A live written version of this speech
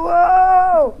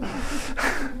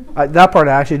That part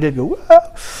I actually did go,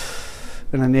 whoa,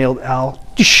 and I nailed Al.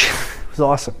 It was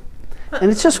awesome. And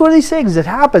it's just one of these things that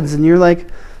happens, and you're like,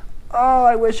 oh,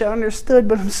 I wish I understood,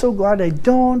 but I'm so glad I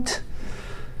don't.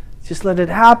 Just let it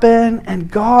happen. And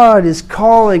God is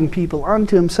calling people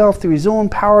unto himself through his own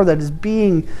power that is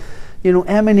being,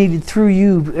 emanated through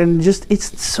you. And just,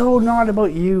 it's so not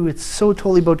about you. It's so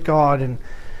totally about God,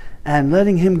 and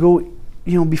letting him go,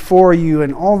 before you,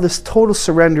 and all this total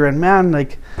surrender. And man,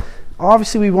 like,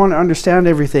 obviously we want to understand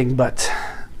everything, but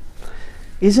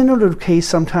isn't it okay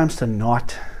sometimes to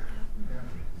not?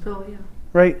 So, yeah.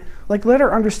 Right? Like, let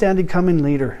our understanding come in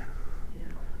later. Yeah.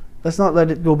 Let's not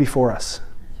let it go before us.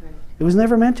 That's right. It was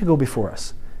never meant to go before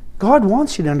us. God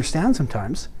wants you to understand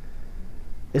sometimes.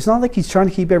 It's not like he's trying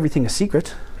to keep everything a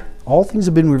secret. All things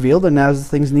have been revealed, and as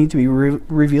things need to be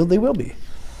revealed, they will be.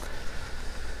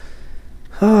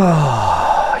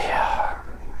 Oh, yeah.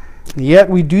 Yet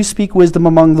we do speak wisdom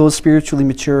among those spiritually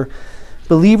mature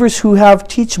believers who have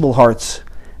teachable hearts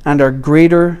and a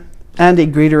greater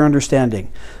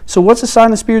understanding. So what's a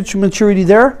sign of spiritual maturity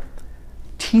there?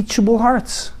 Teachable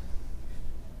hearts.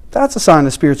 That's a sign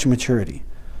of spiritual maturity.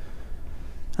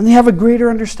 And they have a greater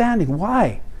understanding.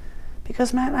 Why?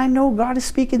 Because, man, I know God is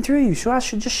speaking through you, so I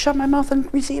should just shut my mouth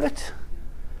and receive it.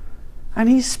 And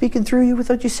he's speaking through you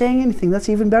without you saying anything. That's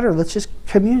even better. Let's just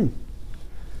commune.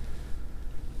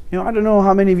 I don't know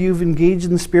how many of you have engaged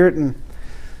in the Spirit and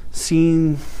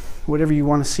seen whatever you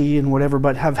want to see and whatever,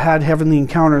 but have had heavenly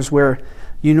encounters where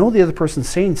the other person's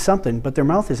saying something, but their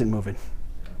mouth isn't moving.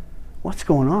 What's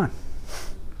going on?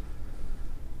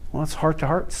 Well, it's heart to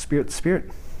heart, spirit to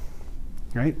spirit.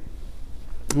 Right?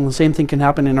 And the same thing can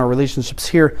happen in our relationships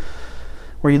here,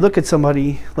 where you look at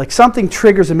somebody, like something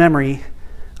triggers a memory,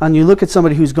 and you look at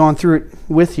somebody who's gone through it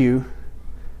with you,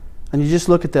 and you just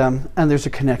look at them, and there's a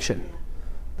connection.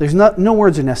 There's no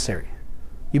words are necessary.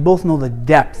 You both know the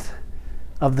depth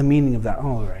of the meaning of that.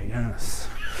 Oh, right, yes.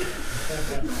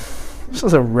 This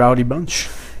is a rowdy bunch.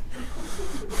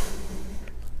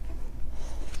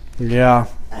 Yeah.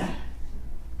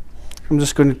 I'm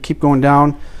just going to keep going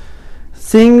down.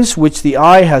 Things which the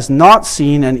eye has not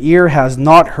seen and ear has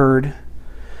not heard,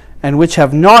 and which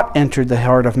have not entered the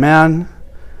heart of man,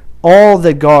 all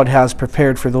that God has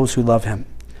prepared for those who love him,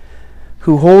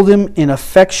 who hold him in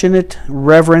affectionate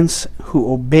reverence,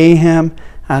 who obey him,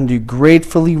 and who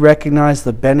gratefully recognize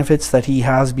the benefits that he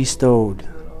has bestowed.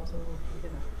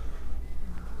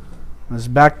 Let's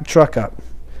back the truck up.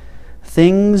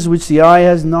 Things which the eye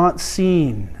has not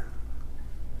seen.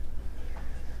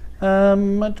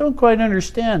 I don't quite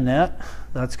understand that.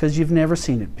 That's because you've never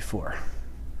seen it before.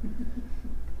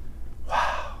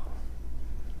 Wow.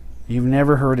 You've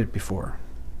never heard it before.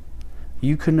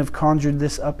 You couldn't have conjured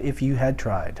this up if you had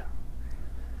tried.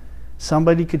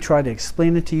 Somebody could try to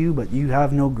explain it to you, but you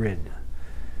have no grid.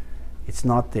 It's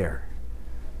not there.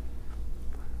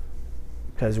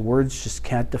 Because words just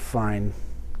can't define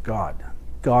God.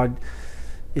 God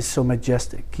is so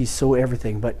majestic. He's so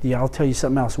everything. But yeah, I'll tell you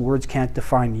something else. Words can't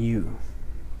define you.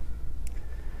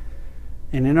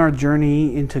 And in our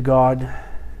journey into God,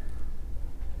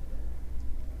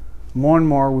 more and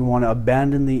more we want to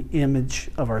abandon the image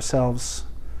of ourselves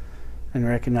and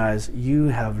recognize you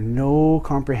have no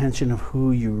comprehension of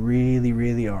who you really,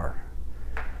 really are.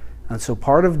 And so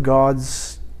part of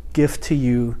God's gift to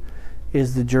you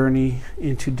is the journey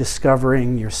into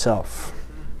discovering yourself.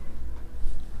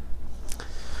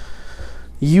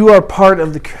 You are part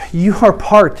of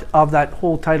that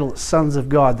whole title, Sons of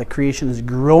God, that creation is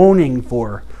groaning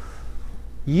for.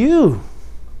 You.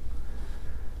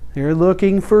 They're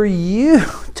looking for you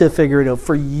to figure it out,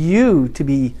 for you to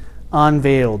be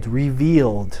unveiled,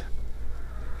 revealed.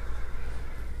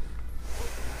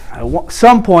 At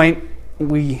some point,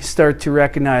 we start to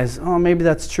recognize, oh, maybe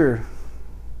that's true.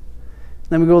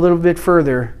 Then we go a little bit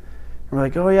further, and we're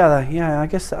like, oh yeah, I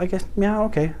guess, yeah,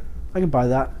 okay, I can buy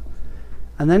that.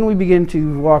 And then we begin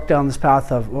to walk down this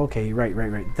path of, okay,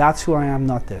 right. That's who I am,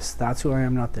 not this. That's who I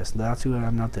am, not this. That's who I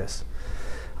am, not this.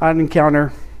 I had an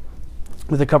encounter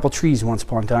with a couple trees once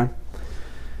upon a time.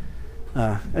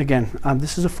 Again,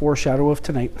 this is a foreshadow of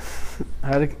tonight.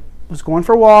 Was going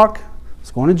for a walk. Was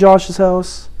going to Josh's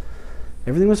house.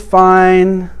 Everything was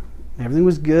fine. Everything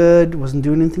was good. Wasn't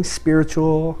doing anything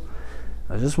spiritual.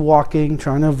 I was just walking,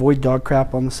 trying to avoid dog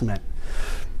crap on the cement.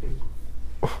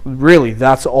 Really,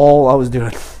 that's all I was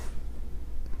doing.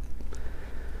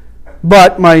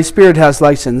 But my spirit has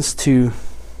license to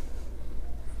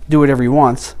do whatever he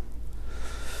wants.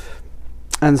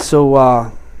 And so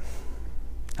I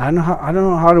don't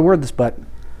know how to word this, but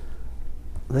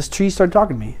this tree started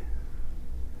talking to me.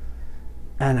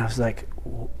 And I was like,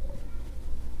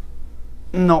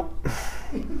 no,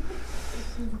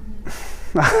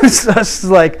 I was just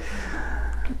like,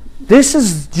 this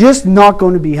is just not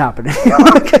going to be happening.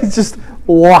 Like, I just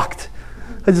walked.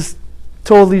 I just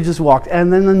totally just walked.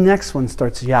 And then the next one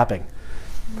starts yapping.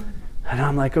 And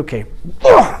I'm like, okay.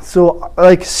 So,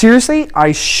 like, seriously,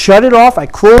 I shut it off. I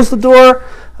closed the door.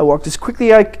 I walked as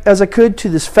quickly as I could to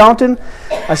this fountain.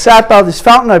 I sat by this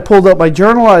fountain. I pulled out my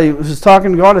journal. I was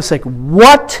talking to God. I was like,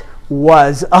 what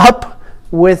was up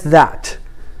with that?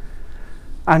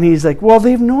 And he's like, well,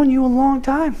 they've known you a long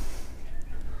time.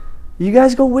 You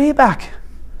guys go way back.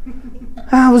 And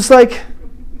I was like,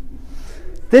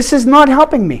 this is not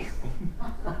helping me.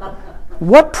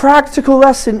 What practical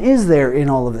lesson is there in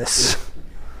all of this?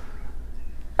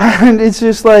 And it's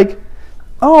just like,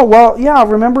 oh, well, yeah,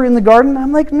 remember in the garden?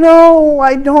 I'm like, no,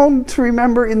 I don't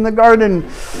remember in the garden.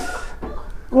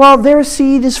 Well, their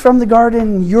seed is from the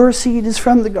garden. Your seed is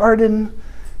from the garden.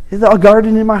 The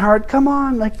garden in my heart. Come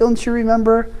on, like, don't you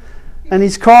remember? And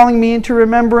he's calling me into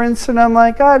remembrance, and I'm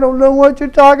like, I don't know what you're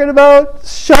talking about.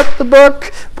 Shut the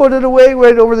book, put it away,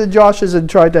 went over to Josh's and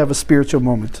tried to have a spiritual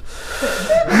moment.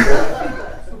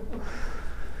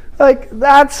 Like,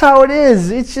 that's how it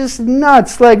is. It's just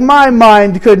nuts. Like, my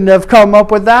mind couldn't have come up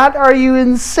with that. Are you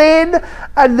insane?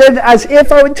 And then as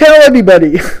if I would tell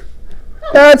anybody.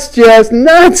 That's just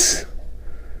nuts.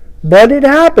 But it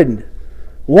happened.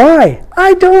 Why?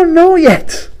 I don't know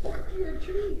yet.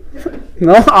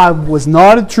 No, I was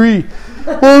not a tree.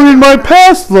 Well, in my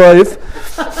past life,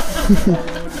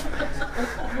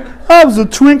 I was a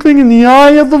twinkling in the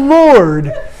eye of the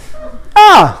Lord.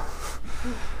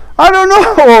 I don't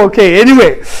know. Okay,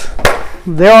 anyway,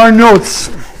 there are notes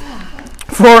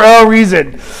for a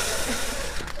reason.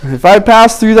 If I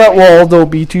pass through that wall, don't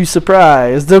be too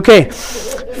surprised. Okay.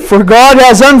 For God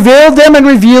has unveiled them and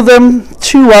revealed them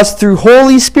to us through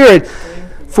Holy Spirit.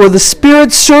 For the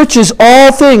Spirit searches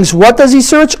all things. What does he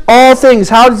search? All things.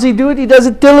 How does he do it? He does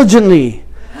it diligently.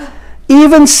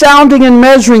 Even sounding and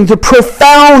measuring the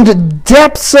profound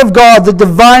depths of God, the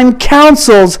divine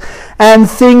counsels, and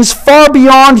things far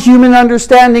beyond human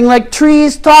understanding, like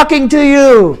trees talking to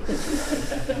you.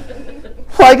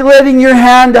 Like letting your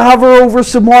hand hover over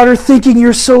some water, thinking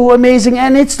you're so amazing,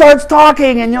 and it starts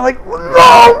talking, and you're like,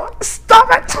 no, stop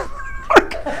it.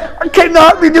 I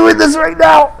cannot be doing this right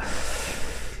now.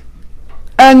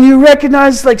 And you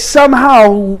recognize, like,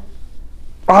 somehow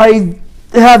I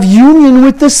have union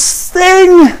with this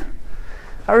thing.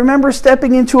 I remember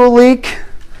stepping into a lake.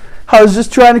 I was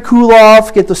just trying to cool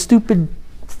off, get the stupid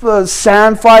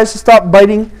sand flies to stop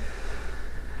biting.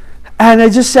 And I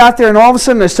just sat there, and all of a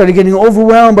sudden I started getting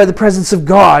overwhelmed by the presence of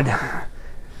God.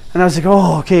 And I was like,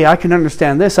 oh, okay, I can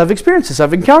understand this. I've experienced this.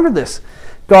 I've encountered this.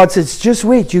 God says, just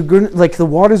wait, you're gonna, like, the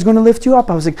water's going to lift you up.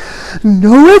 I was like,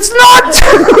 no, it's not.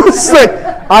 It's like,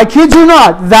 I kid you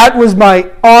not. That was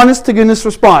my honest to goodness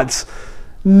response.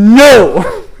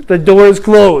 No, the door is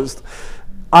closed.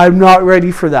 I'm not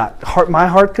ready for that. My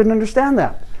heart couldn't understand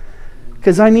that.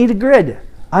 Because I need a grid.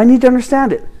 I need to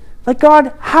understand it. Like,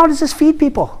 God, how does this feed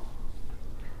people?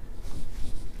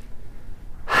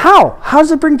 How? How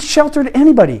does it bring shelter to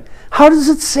anybody? How does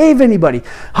it save anybody?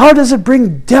 How does it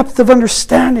bring depth of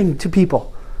understanding to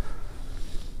people?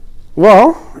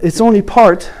 Well, it's only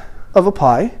part of a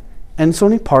pie, and it's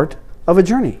only part of a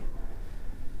journey.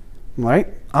 Right?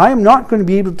 I am not going to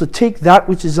be able to take that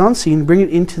which is unseen and bring it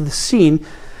into the scene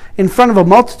in front of a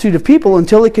multitude of people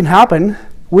until it can happen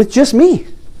with just me.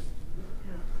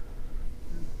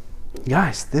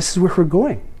 Guys, this is where we're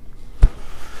going.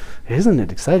 Isn't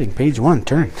it exciting? Page 1,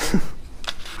 turn.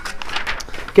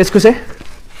 Qu'est-ce que c'est?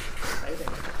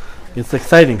 It's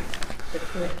exciting.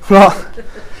 Well,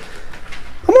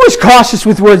 I'm always cautious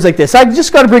with words like this. I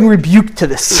just got to bring rebuke to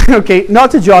this. Okay,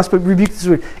 not to Josh, but rebuke this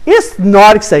word. It's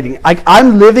not exciting.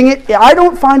 I'm living it. I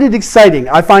don't find it exciting.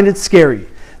 I find it scary.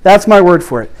 That's my word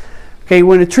for it. Okay,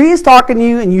 when a tree is talking to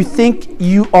you and you think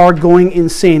you are going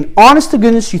insane, honest to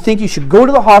goodness, you think you should go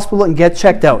to the hospital and get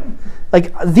checked out.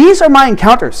 Like, these are my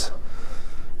encounters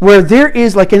where there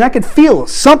is, like, and I could feel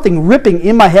something ripping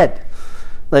in my head.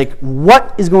 Like,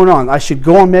 what is going on? I should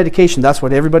go on medication. That's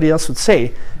what everybody else would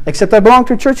say, except I belong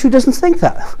to a church who doesn't think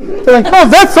that. They're like, oh,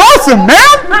 that's awesome,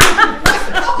 man!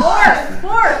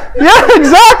 More. Yeah,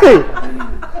 exactly.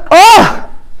 Oh,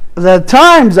 the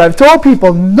times I've told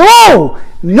people, no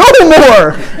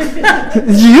more.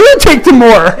 You take the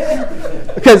more,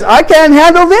 because I can't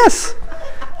handle this.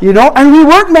 You know, and we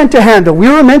weren't meant to handle. We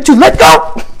were meant to let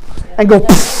go and go.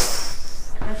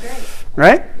 That's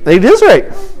right. Right? It is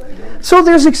right. So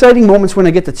there's exciting moments when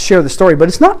I get to share the story, but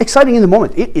it's not exciting in the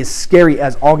moment. It is scary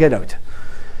as all get out.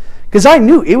 Because I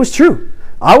knew it was true.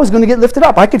 I was going to get lifted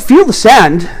up. I could feel the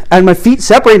sand and my feet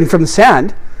separating from the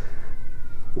sand.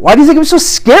 Why do you think it was so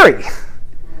scary?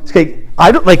 Okay,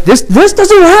 I don't like this. This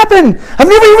doesn't happen. I've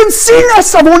never even seen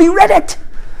this. I've only read it.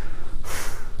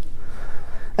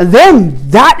 And then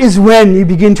that is when you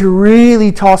begin to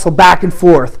really tossle back and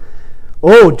forth.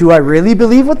 Oh, do I really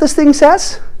believe what this thing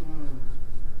says?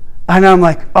 And I'm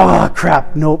like, oh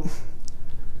crap, nope.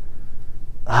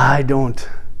 I don't,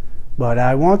 but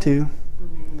I want to.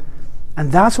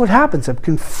 And that's what happens. I'm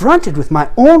confronted with my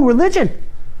own religion,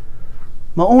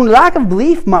 my own lack of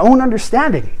belief, my own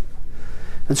understanding.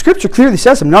 And Scripture clearly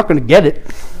says I'm not going to get it.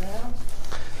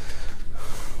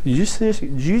 Did you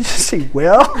just say,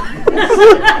 well?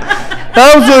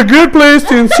 That was a good place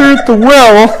to insert the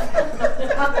well.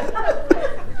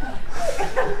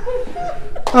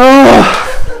 Oh.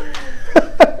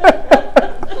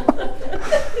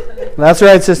 That's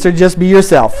right, sister. Just be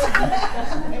yourself.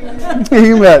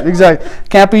 Amen. Exactly.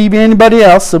 Can't be anybody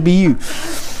else, so be you.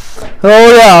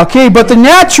 Oh, yeah. Okay, but the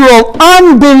natural,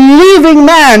 unbelieving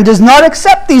man does not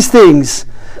accept these things,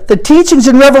 the teachings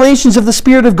and revelations of the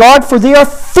Spirit of God, for they are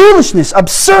foolishness,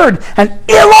 absurd, and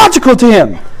illogical to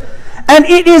him. And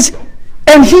he's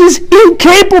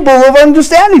incapable of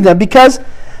understanding them because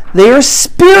they are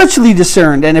spiritually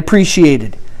discerned and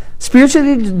appreciated.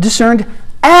 Spiritually discerned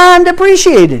and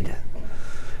appreciated.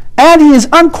 And he is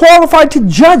unqualified to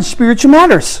judge spiritual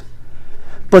matters.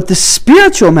 But the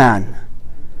spiritual man,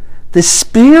 the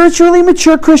spiritually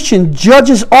mature Christian,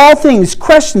 judges all things,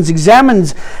 questions,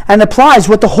 examines, and applies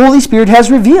what the Holy Spirit has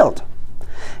revealed.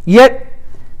 Yet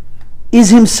is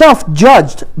himself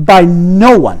judged by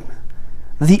no one.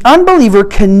 The unbeliever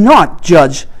cannot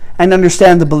judge and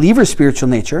understand the believer's spiritual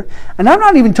nature. And I'm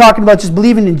not even talking about just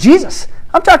believing in Jesus.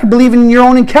 I'm talking believing in your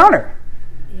own encounter.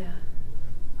 Yeah.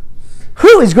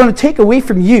 Who is going to take away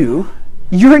from you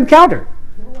your encounter?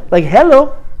 No, like,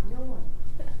 hello. No one.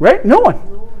 Right? No one.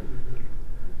 No one.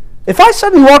 If I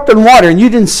suddenly walked on water and you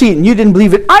didn't see it and you didn't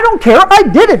believe it, I don't care. I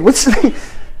did it. It's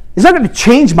not going to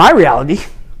change my reality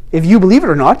if you believe it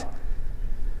or not.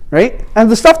 Right? And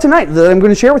the stuff tonight that I'm going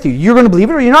to share with you, you're going to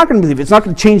believe it or you're not going to believe it. It's not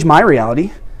going to change my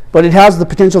reality, but it has the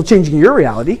potential of changing your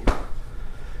reality.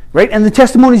 Right? And the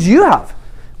testimonies you have,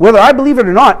 whether I believe it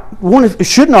or not, it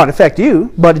should not affect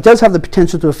you, but it does have the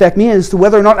potential to affect me as to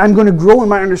whether or not I'm going to grow in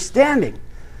my understanding.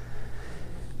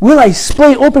 Will I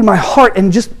open my heart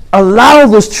and just allow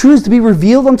those truths to be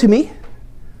revealed unto me?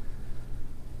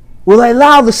 Will I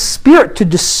allow the Spirit to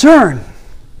discern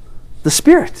the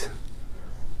Spirit?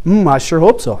 I sure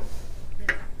hope so.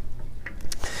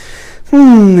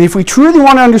 If we truly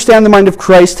want to understand the mind of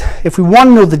Christ, if we want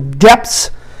to know the depths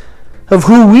of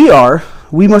who we are,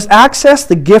 we must access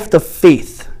the gift of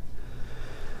faith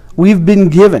we've been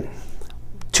given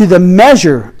to the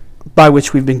measure by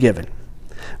which we've been given.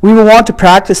 We will want to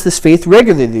practice this faith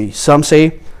regularly. Some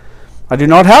say, I do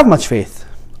not have much faith.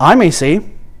 I may say,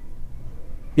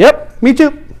 yep, me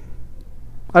too.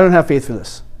 I don't have faith for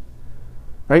this.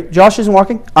 Right? Josh isn't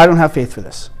walking. I don't have faith for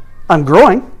this. I'm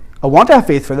growing. I want to have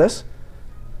faith for this.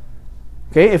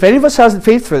 Okay, if any of us has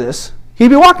faith for this, he'd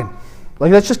be walking.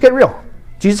 Like, let's just get real.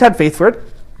 Jesus had faith for it.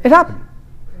 It happened.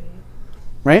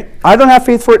 Right? I don't have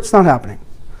faith for it. It's not happening.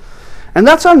 And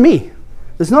that's on me.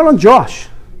 It's not on Josh.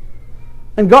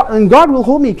 And God will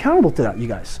hold me accountable to that, you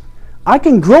guys. I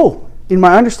can grow in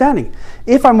my understanding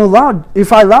if I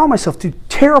allow myself to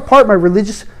tear apart my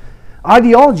religious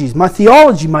ideologies, my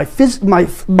theology, my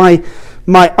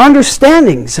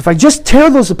understandings. If I just tear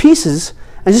those to pieces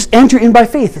and just enter in by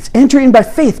faith. It's enter in by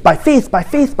faith, by faith, by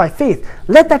faith, by faith.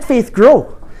 Let that faith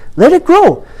grow. Let it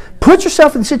grow. Put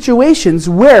yourself in situations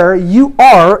where you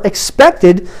are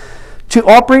expected to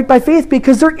operate by faith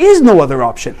because there is no other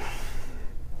option.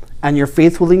 And your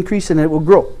faith will increase and it will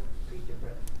grow.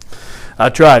 I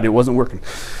tried. It wasn't working.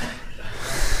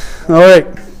 All right.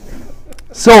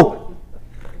 So,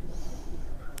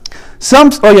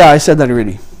 I said that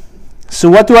already. So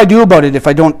what do I do about it if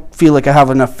I don't feel like I have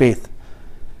enough faith?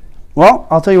 Well,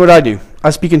 I'll tell you what I do.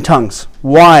 I speak in tongues.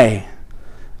 Why?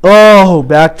 Oh,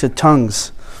 back to tongues.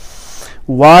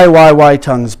 Why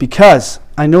tongues? Because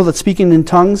I know that speaking in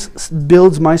tongues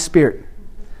builds my spirit.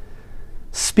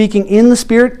 Speaking in the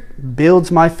Spirit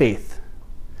builds my faith.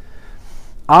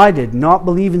 I did not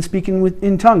believe in speaking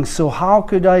in tongues, so how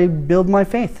could I build my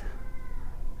faith?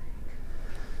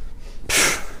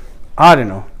 I don't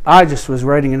know. I just was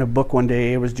writing in a book one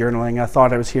day. I was journaling. I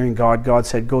thought I was hearing God. God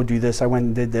said, go do this. I went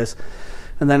and did this.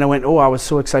 And then I went, I was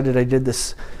so excited I did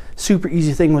this super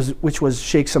easy thing, which was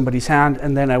shake somebody's hand.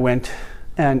 And then I went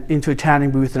into a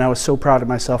tanning booth, and I was so proud of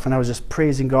myself. And I was just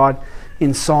praising God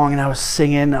in song, and I was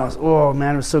singing. It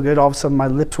was so good. All of a sudden, my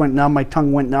lips went numb. My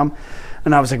tongue went numb.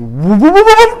 And I was like, whoop, whoop, whoop,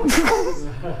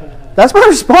 whoop. That's my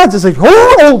response. It's like,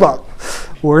 hold on.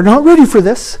 We're not ready for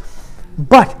this.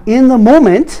 But in the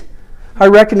moment, I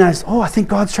recognized, I think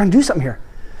God's trying to do something here.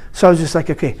 So I was just like,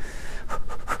 okay,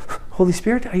 Holy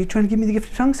Spirit, are you trying to give me the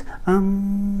gift of tongues?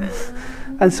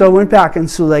 And so I went back, and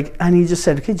he just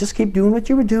said, okay, just keep doing what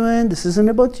you were doing. This isn't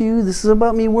about you. This is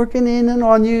about me working in and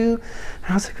on you.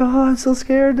 And I was like, I'm so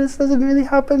scared. This doesn't really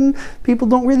happen. People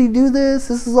don't really do this.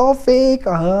 This is all fake.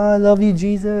 I love you,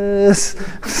 Jesus.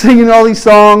 Singing all these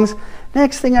songs.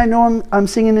 Next thing I know, I'm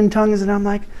singing in tongues, and I'm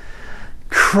like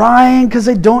crying because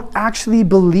I don't actually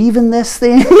believe in this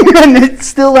thing, and it's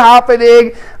still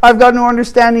happening. I've got no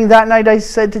understanding. That night I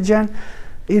said to Jen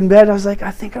in bed, I was like,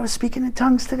 I think I was speaking in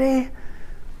tongues today.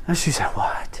 And she said,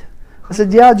 what? I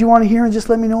said, yeah, do you want to hear and just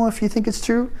let me know if you think it's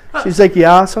true? She's like,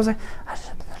 yeah. So I was like,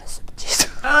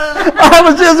 I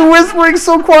was just whispering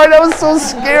so quiet. I was so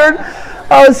scared.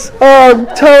 I'm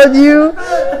telling you,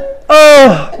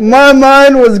 my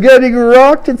mind was getting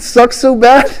rocked. It sucked so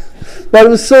bad. But it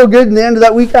was so good. In the end of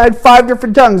that week, I had 5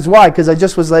 different tongues. Why? Because I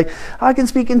just was like, I can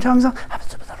speak in tongues.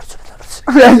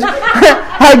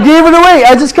 I gave it away.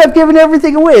 I just kept giving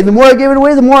everything away. And the more I gave it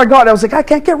away, the more I got. I was like, I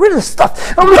can't get rid of this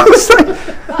stuff. I was like,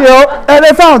 and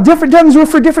I found different tongues were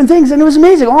for different things, and it was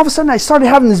amazing. All of a sudden, I started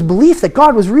having this belief that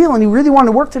God was real, and He really wanted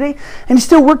to work today, and He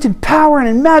still worked in power and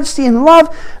in majesty and love,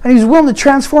 and He was willing to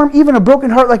transform even a broken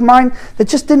heart like mine that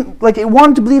just didn't, like, it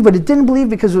wanted to believe, but it didn't believe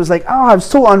because it was like, I was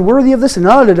so unworthy of this, and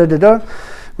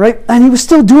right? And He was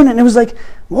still doing it, and it was like,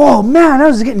 whoa, man, I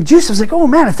was getting juice. I was like, oh,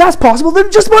 man, if that's possible,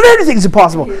 then just about anything's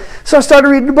impossible. Yeah. So I started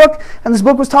reading a book, and this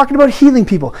book was talking about healing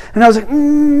people. And I was like,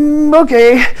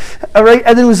 okay. All right.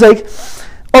 And then it was like,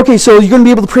 okay, so you're going to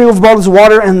be able to pray over bottles of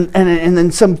water, and then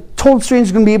some total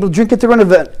strangers are going to be able to drink it. They're going to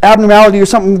have an abnormality or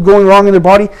something going wrong in their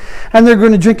body, and they're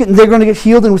going to drink it, and they're going to get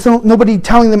healed, and with nobody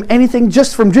telling them anything,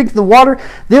 just from drinking the water,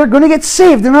 they're going to get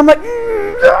saved. And I'm like,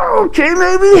 okay,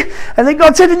 maybe. And then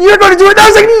God said, and you're going to do it. And I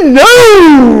was like,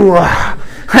 no.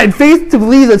 I had faith to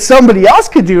believe that somebody else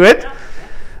could do it,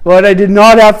 but I did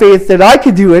not have faith that I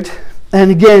could do it. And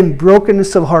again,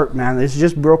 brokenness of heart, man. It's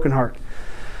just broken heart.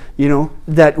 You know,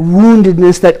 that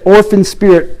woundedness, that orphan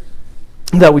spirit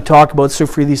that we talk about so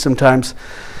freely sometimes.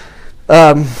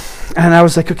 And I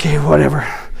was like, okay, whatever.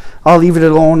 I'll leave it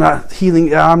alone.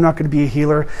 Healing, I'm not going to be a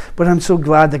healer, but I'm so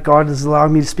glad that God has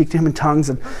allowed me to speak to Him in tongues,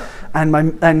 and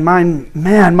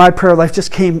my prayer life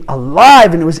just came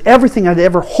alive, and it was everything I'd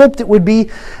ever hoped it would be.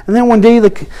 And then one day,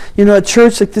 like, you know, at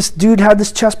church, like, this dude had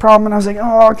this chest problem, and I was like,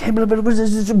 okay,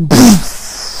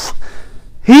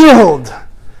 healed.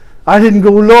 I didn't go,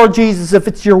 Lord Jesus, if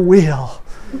it's your will,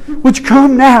 would you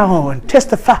come now and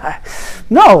testify?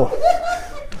 No.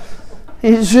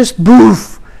 It's just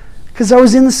boof. Because I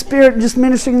was in the Spirit, just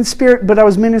ministering in the Spirit, but I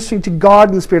was ministering to God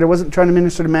in the Spirit. I wasn't trying to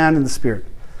minister to man in the Spirit.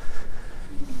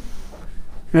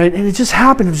 Right? And it just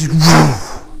happened. It was just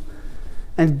woof.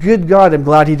 And good God, I'm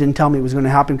glad He didn't tell me it was going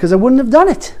to happen, because I wouldn't have done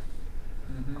it.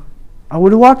 I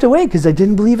would have walked away because I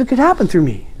didn't believe it could happen through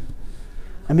me.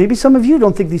 And maybe some of you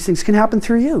don't think these things can happen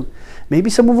through you. Maybe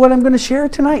some of what I'm going to share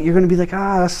tonight, you're going to be like,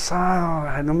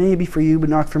 I know, maybe for you, but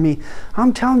not for me.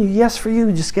 I'm telling you, yes, for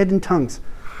you. Just get in tongues.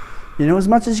 You know, as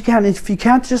much as you can. If you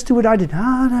can't, just do what I did.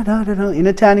 In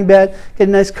a tanning bed, get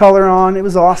a nice color on. It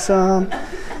was awesome.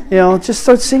 You know, just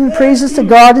start singing praises to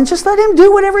God and just let Him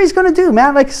do whatever He's going to do,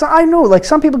 man. Like, so I know, like,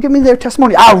 some people give me their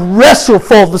testimony. I wrestled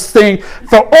for this thing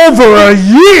for over a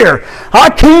year.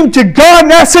 I came to God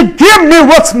and I said, give me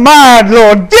what's mine,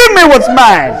 Lord. Give me what's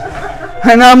mine.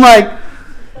 And I'm like,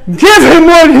 give Him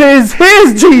what is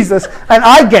His, Jesus. And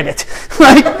I get it.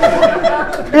 Like,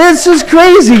 it's just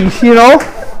crazy, you know.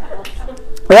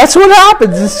 That's what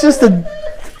happens. It's just the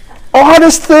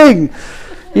oddest thing.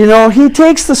 You know, He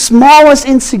takes the smallest,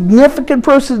 insignificant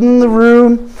person in the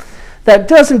room that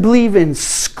doesn't believe in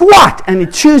squat, and He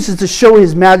chooses to show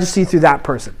His majesty through that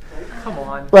person. Come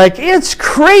on. Like, it's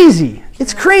crazy.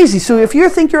 It's crazy. So if you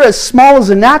think you're as small as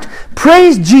a gnat,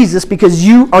 praise Jesus, because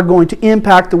you are going to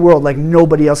impact the world like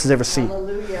nobody else has ever seen.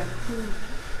 Hallelujah.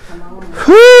 Come on.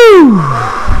 Whew.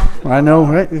 I know,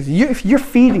 right? If you're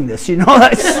feeding this, you know,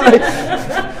 that's like,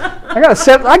 I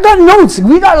got notes.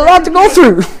 We got a lot to go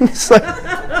through. It's like,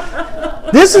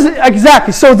 this is it.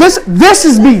 Exactly. So this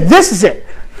is me. This is it.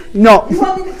 No. You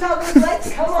want me to tell these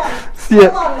lights? Come on. Yeah.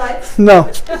 Come on, lights.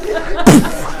 No.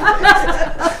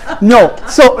 No.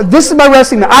 So this is my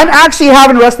wrestling match. I'm actually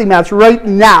having a wrestling match right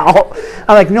now.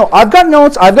 I'm like, no, I've got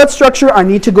notes. I've got structure. I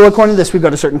need to go according to this. We've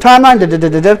got a certain timeline.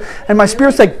 And my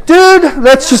spirit's like, dude,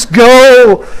 let's just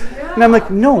go. And I'm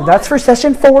like, no, that's for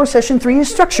session 4. Session 3 is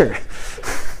structure.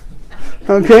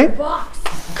 Okay?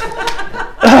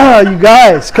 You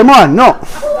guys, come on, no.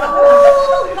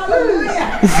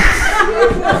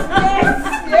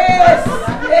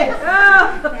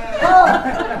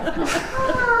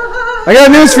 I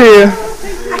got news for you.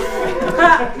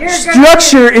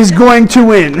 Structure is going to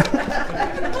win.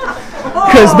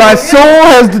 Because my soul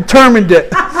has determined it.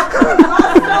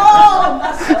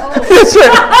 That's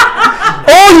right.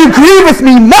 Oh, you agree with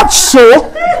me much,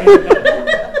 soul.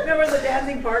 Remember the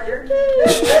dancing partner?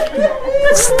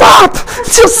 Stop!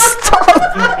 Just stop!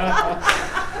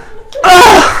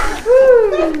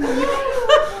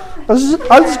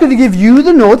 I'm just going to give you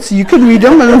the notes. You can read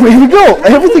them, and away we go.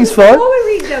 Everything's fine. Oh,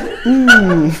 we read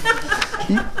them.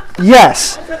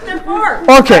 Yes. That's what they're for.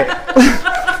 Okay.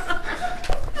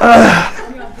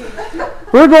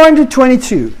 We're going to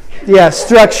 22. Yeah,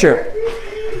 structure.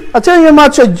 I'll tell you how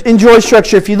much I enjoy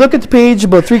structure. If you look at the page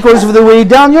about 3/4 of the way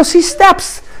down, you'll see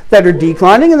steps that are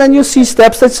declining, and then you'll see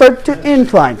steps that start to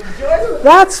incline.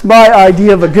 That's my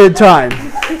idea of a good time.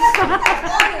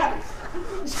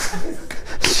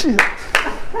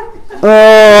 Ooh,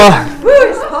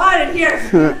 it's hot in here.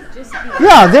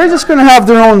 Yeah, they're just going to have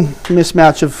their own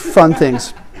mismatch of fun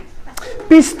things.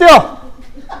 Be still.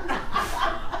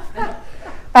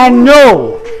 And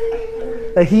know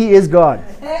that He is God.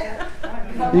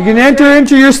 You can enter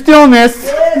into your stillness,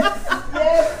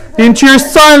 into your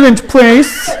silent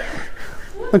place.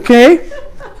 Okay?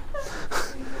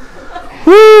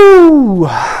 Woo!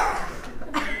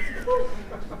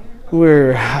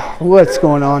 What's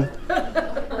going on?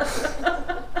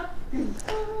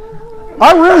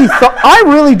 I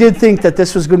really did think that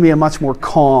this was going to be a much more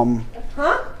calm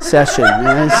session.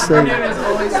 Yes,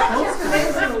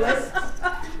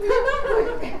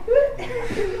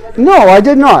 no, I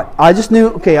did not. I just knew.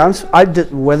 Okay,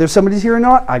 whether somebody's here or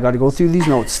not, I got to go through these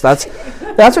notes. That's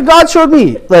what God showed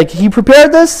me. Like He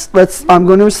prepared this. I'm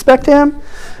going to respect Him,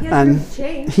 and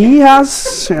He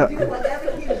has.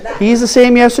 He's the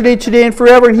same yesterday, today, and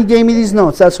forever. And He gave me these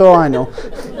notes. That's all I know.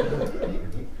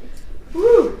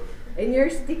 Woo. And you're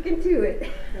sticking to it.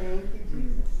 Thank you,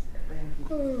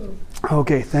 Jesus.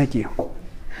 Okay, thank you.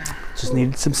 Just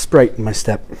needed some Sprite in my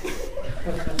step.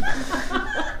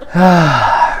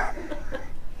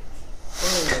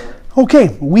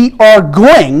 Okay, we are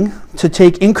going to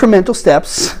take incremental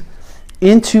steps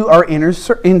into our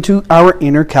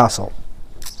inner castle.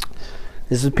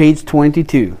 This is page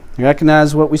 22. You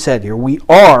recognize what we said here. We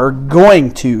are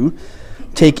going to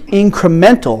take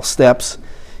incremental steps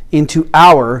into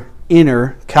our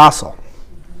inner castle.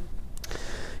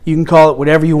 You can call it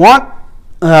whatever you want.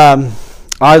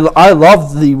 I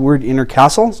love the word inner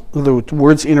castle, the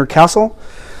words inner castle,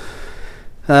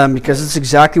 because it's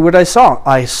exactly what I saw.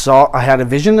 I had a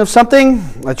vision of something.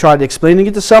 I tried explaining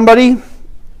it to somebody,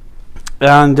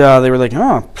 and they were like,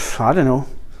 "Oh, I don't know,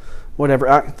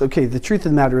 whatever." Okay, the truth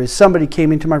of the matter is, somebody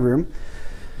came into my room.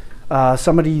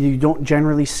 Somebody you don't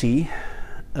generally see,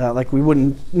 like we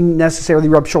wouldn't necessarily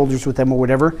rub shoulders with them or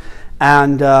whatever,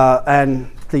 and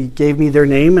they gave me their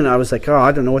name, and I was like, "Oh,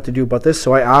 I don't know what to do about this."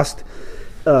 So I asked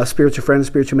a spiritual friend,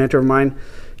 spiritual mentor of mine,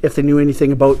 if they knew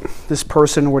anything about this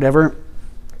person or whatever.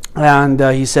 And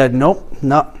he said, nope,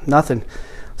 nothing.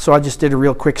 So I just did a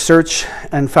real quick search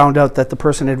and found out that the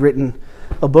person had written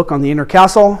a book on the inner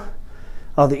castle,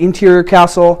 the interior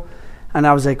castle. And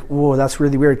I was like, whoa, that's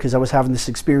really weird, because I was having this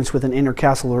experience with an inner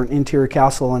castle or an interior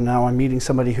castle, and now I'm meeting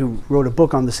somebody who wrote a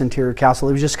book on this interior castle.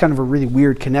 It was just kind of a really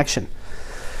weird connection.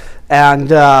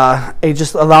 And it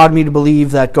just allowed me to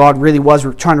believe that God really was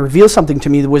trying to reveal something to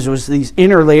me. There was these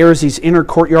inner layers, these inner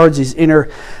courtyards, these inner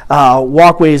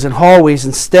walkways and hallways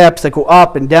and steps that go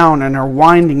up and down and are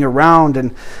winding around,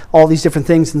 and all these different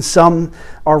things. And some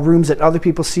are rooms that other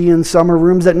people see, and some are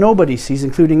rooms that nobody sees,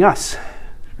 including us,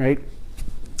 right?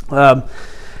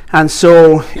 And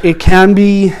so it can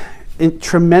be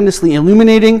tremendously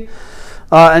illuminating.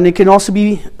 And it can also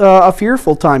be a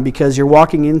fearful time, because you're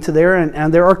walking into there,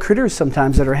 and there are critters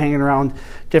sometimes that are hanging around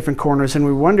different corners, and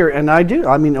we wonder, and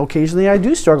occasionally I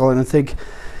do struggle, and I think,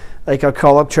 like, I'll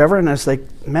call up Trevor, and I was like,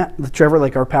 Trevor,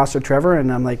 like our pastor Trevor,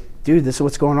 and I'm like, dude, this is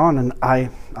what's going on, and I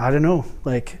don't know,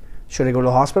 like, should I go to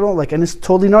the hospital? Like, and it's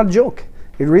totally not a joke.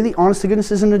 It really, honest to goodness,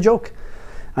 isn't a joke.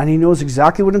 And he knows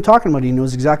exactly what I'm talking about. He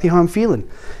knows exactly how I'm feeling.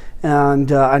 And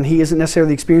he isn't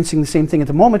necessarily experiencing the same thing at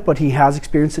the moment, but he has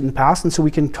experienced it in the past, and so we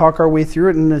can talk our way through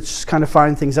it, and it's just kind of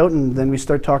find things out. And then we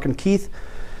start talking to Keith,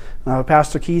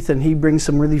 Pastor Keith, and he brings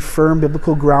some really firm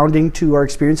biblical grounding to our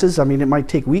experiences. I mean, it might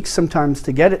take weeks sometimes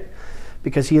to get it,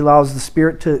 because he allows the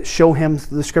Spirit to show him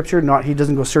the Scripture. He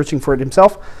doesn't go searching for it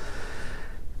himself.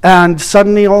 And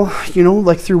suddenly,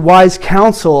 like through wise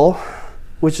counsel,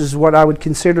 which is what I would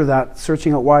consider that,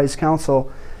 searching out wise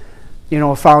counsel,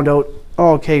 found out,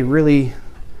 oh, okay, really,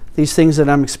 these things that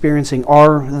I'm experiencing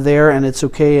are there, and it's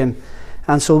okay. And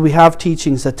so we have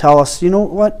teachings that tell us, you know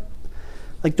what?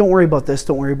 Like, don't worry about this,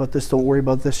 don't worry about this, don't worry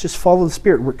about this. Just follow the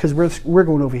Spirit, because we're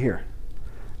going over here.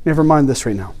 Never mind this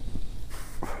right now.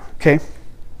 Okay?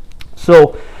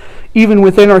 So, even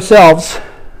within ourselves,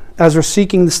 as we're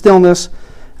seeking the stillness,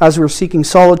 as we're seeking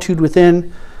solitude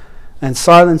within and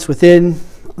silence within,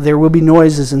 there will be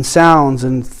noises and sounds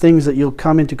and things that you'll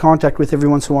come into contact with every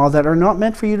once in a while that are not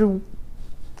meant for you to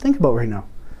think about right now.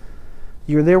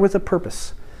 You're there with a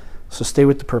purpose. So stay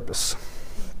with the purpose.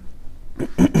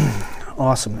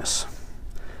 Awesomeness.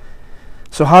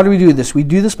 So how do we do this? We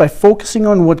do this by focusing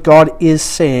on what God is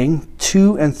saying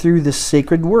to and through this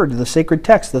sacred word, the sacred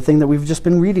text, the thing that we've just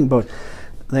been reading about.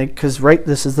 Because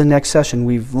this is the next session.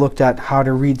 We've looked at how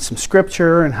to read some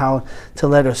scripture and how to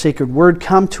let a sacred word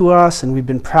come to us, and we've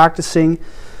been practicing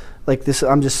like this.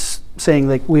 I'm just saying,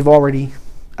 like, we've already,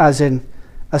 as in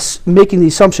making the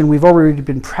assumption, we've already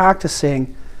been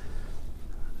practicing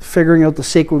figuring out the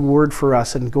sacred word for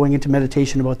us and going into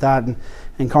meditation about that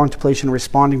and contemplation,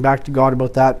 responding back to God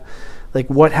about that. Like,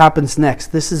 what happens next?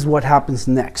 This is what happens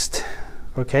next.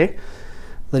 Okay?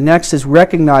 The next is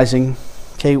recognizing,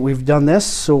 okay, we've done this,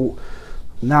 so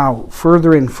now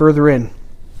further in.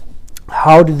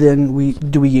 How do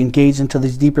we engage into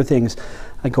these deeper things?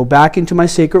 I go back into my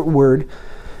sacred word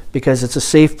because it's a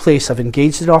safe place. I've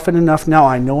engaged it often enough now.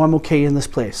 I know I'm okay in this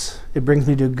place. It brings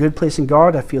me to a good place in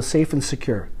God. I feel safe and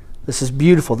secure. This is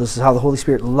beautiful. This is how the Holy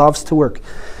Spirit loves to work.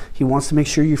 He wants to make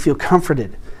sure you feel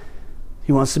comforted.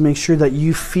 He wants to make sure that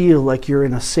you feel like you're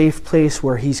in a safe place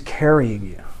where He's carrying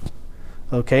you.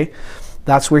 Okay?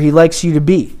 That's where He likes you to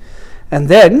be. And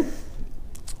then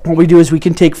what we do is we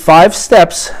can take 5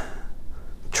 steps,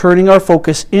 turning our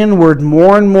focus inward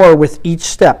more and more with each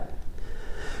step.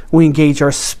 We engage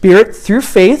our spirit through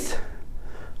faith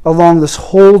along this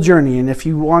whole journey. And if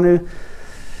you want to,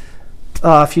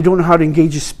 if you don't know how to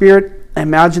engage your spirit,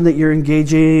 imagine that you're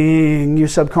engaging your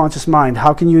subconscious mind.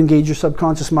 How can you engage your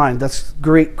subconscious mind? That's a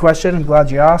great question. I'm glad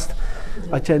you asked.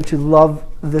 I tend to love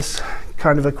this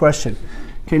kind of a question.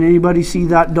 Can anybody see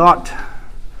that dot?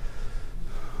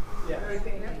 Yeah.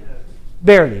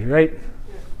 Barely, right?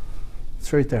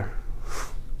 It's right there.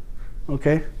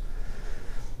 Okay.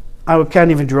 I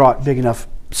can't even draw it big enough.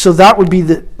 So that would be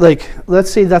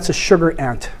let's say that's a sugar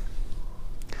ant.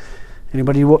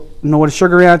 Anybody know what a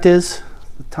sugar ant is?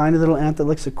 A tiny little ant that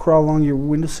likes to crawl along your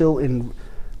windowsill in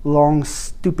long,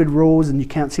 stupid rows, and you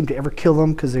can't seem to ever kill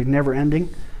them because they're never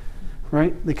ending.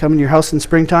 Right? They come in your house in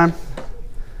springtime.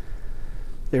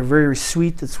 They're very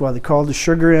sweet. That's why they call it a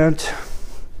sugar ant.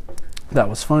 That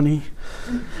was funny.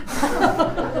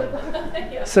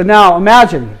 So now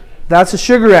imagine that's a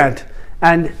sugar ant.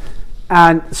 And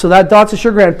so that dot's a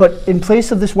sugar ant, but in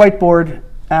place of this whiteboard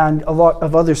and a lot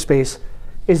of other space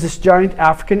is this giant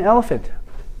African elephant.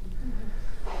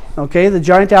 Okay, the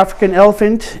giant African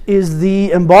elephant is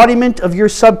the embodiment of your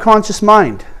subconscious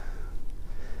mind.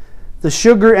 The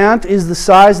sugar ant is the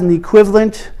size and the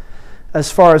equivalent,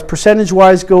 as far as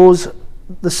percentage-wise goes,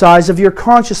 the size of your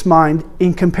conscious mind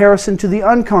in comparison to the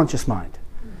unconscious mind.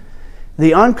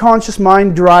 The unconscious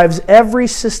mind drives every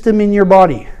system in your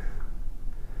body.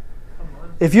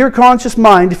 If your conscious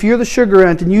mind, if you're the sugar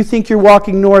ant and you think you're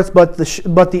walking north, but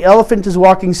the elephant is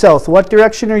walking south, what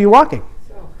direction are you walking?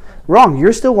 South. Wrong.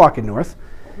 You're still walking north.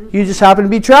 You just happen to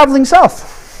be traveling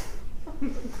south.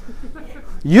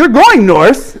 You're going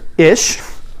north-ish,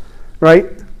 right?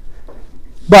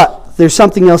 But there's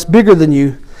something else bigger than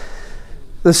you.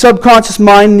 The subconscious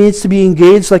mind needs to be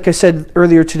engaged, like I said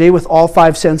earlier today, with all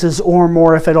 5 senses or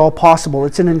more if at all possible.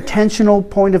 It's an intentional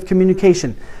point of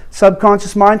communication.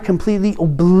 Subconscious mind completely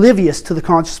oblivious to the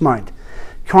conscious mind.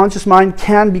 Conscious mind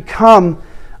can become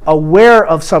aware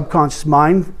of subconscious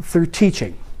mind through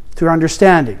teaching, through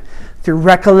understanding, through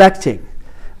recollecting,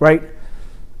 right?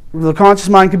 The conscious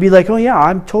mind could be like, oh yeah,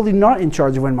 I'm totally not in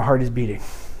charge of when my heart is beating.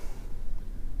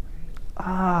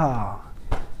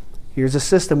 Here's a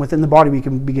system within the body we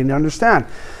can begin to understand.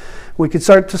 We could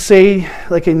start to say,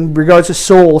 like in regards to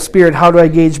soul, spirit, how do I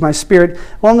engage my spirit?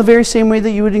 Well, in the very same way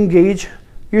that you would engage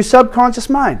your subconscious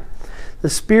mind. The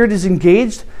spirit is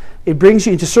engaged. It brings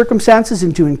you into circumstances,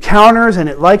 into encounters, and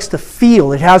it likes to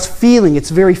feel. It has feeling.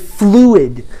 It's very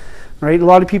fluid, right? A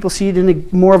lot of people see it in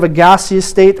more of a gaseous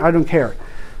state. I don't care,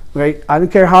 right? I don't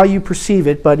care how you perceive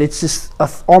it, but it's just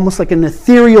almost like an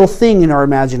ethereal thing in our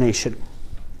imagination.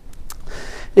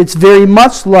 It's very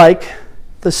much like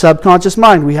the subconscious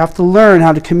mind. We have to learn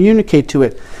how to communicate to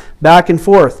it back and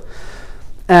forth.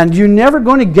 And you're never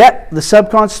going to get the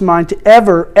subconscious mind to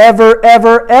ever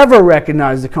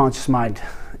recognize the conscious mind.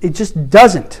 It just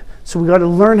doesn't. So we got to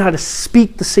learn how to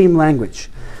speak the same language,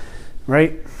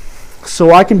 right?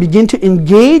 So I can begin to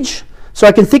engage So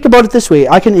I can think about it this way.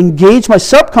 I can engage my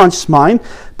subconscious mind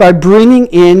by bringing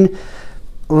in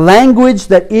language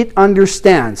that it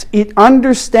understands. It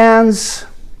understands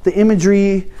the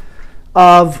imagery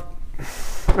of,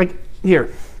 like,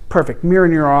 here, perfect. Mirror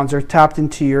neurons are tapped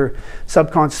into your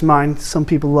subconscious mind. Some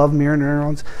people love mirror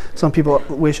neurons. Some people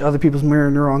wish other people's mirror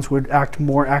neurons would act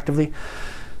more actively.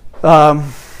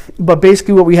 But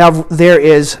basically what we have there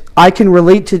is I can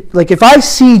relate to, like, if I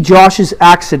see Josh's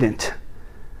accident,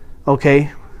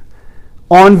 okay,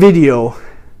 on video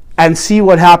and see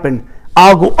what happened,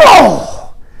 I'll go,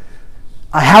 oh!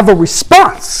 I have a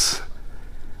response.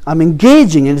 I'm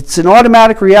engaging, and it's an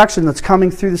automatic reaction that's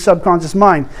coming through the subconscious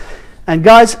mind. And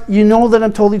guys, you know that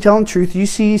I'm totally telling the truth. You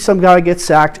see some guy get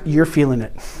sacked, you're feeling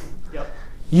it. Yep.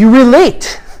 You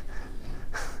relate.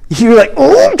 You're like,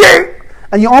 oh, okay.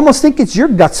 And you almost think it's your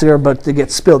guts that are about to get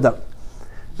spilled out.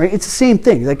 Right? It's the same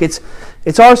thing. Like it's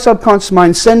our subconscious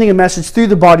mind sending a message through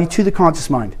the body to the conscious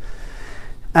mind.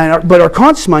 But our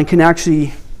conscious mind can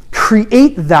actually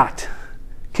create that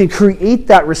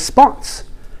response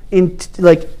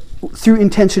through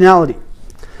intentionality.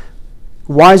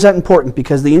 Why is that important?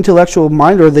 Because the intellectual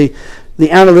mind or the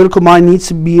analytical mind needs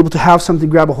to be able to have something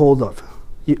to grab a hold of.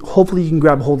 Hopefully you can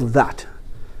grab a hold of that.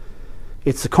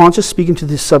 It's the conscious speaking to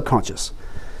the subconscious.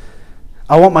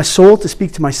 I want my soul to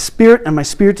speak to my spirit and my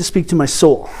spirit to speak to my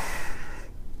soul.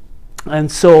 And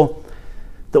so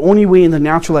the only way in the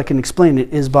natural I can explain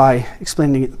it is by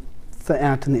explaining it, the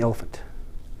ant and the elephant.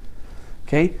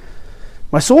 Okay?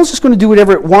 My soul's just going to do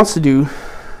whatever it wants to do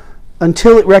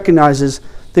until it recognizes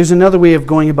there's another way of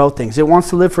going about things. It wants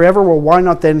to live forever, well, why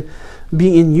not then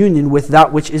be in union with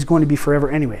that which is going to be forever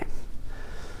anyway?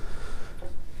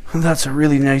 That's a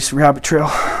really nice rabbit trail.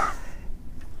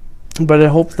 But I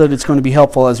hope that it's going to be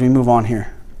helpful as we move on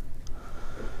here.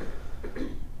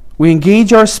 We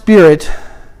engage our spirit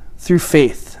through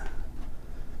faith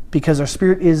because our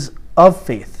spirit is of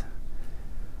faith.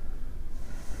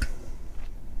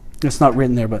 It's not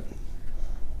written there, but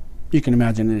you can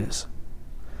imagine it is.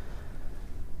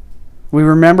 We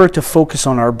remember to focus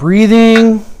on our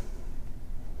breathing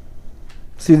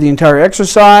through the entire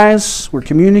exercise. We're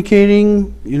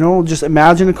communicating, just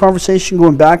imagine a conversation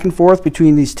going back and forth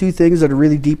between these two things that are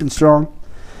really deep and strong.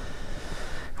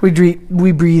 We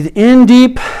breathe in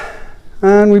deep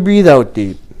and we breathe out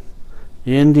deep.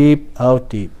 In deep, out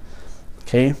deep.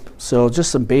 Okay, so just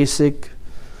some basic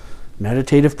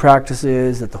meditative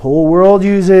practices that the whole world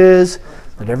uses,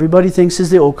 that everybody thinks is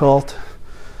the occult,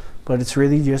 but it's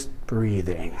really just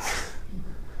breathing.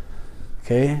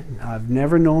 Okay, I've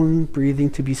never known breathing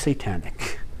to be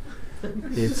satanic.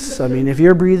 If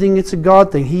you're breathing, it's a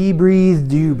God thing. He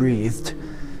breathed, you breathed,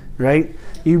 right?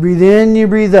 You breathe in, you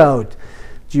breathe out.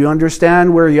 Do you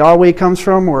understand where Yahweh comes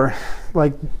from? Or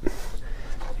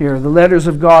here, the letters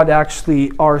of God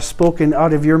actually are spoken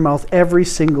out of your mouth every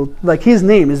single, his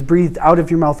name is breathed out of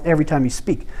your mouth every time you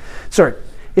speak.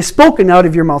 It's spoken out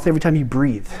of your mouth every time you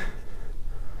breathe.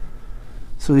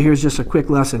 So here's just a quick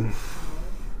lesson.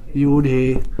 Yod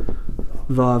He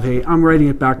Vav He. I'm writing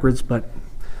it backwards, but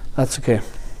that's okay.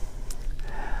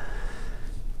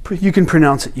 You can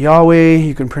pronounce it Yahweh.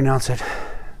 You can pronounce it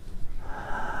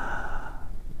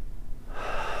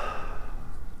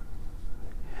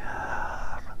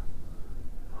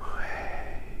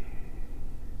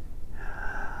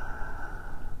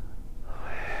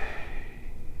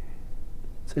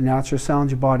it's a natural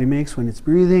sound your body makes when it's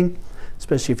breathing,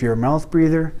 especially if you're a mouth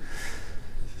breather.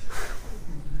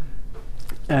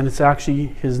 And it's actually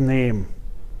his name.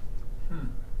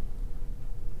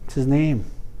 It's his name.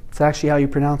 It's actually how you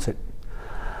pronounce it.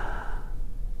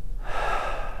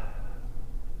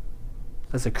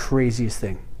 That's the craziest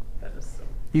thing.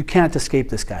 You can't escape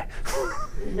this guy.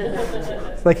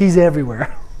 It's like he's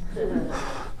everywhere.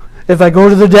 If I go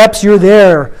to the depths, you're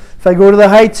there. If I go to the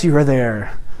heights, you are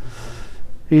there.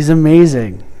 He's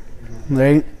amazing.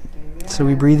 Right? So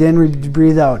we breathe in, we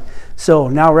breathe out. So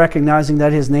now recognizing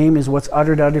that his name is what's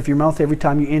uttered out of your mouth every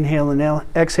time you inhale and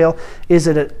exhale, is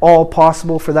it at all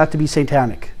possible for that to be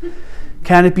satanic?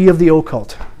 Can it be of the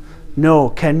occult?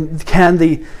 No. Can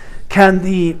the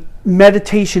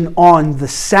meditation on the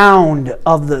sound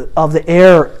of the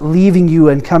air leaving you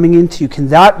and coming into you, can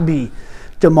that be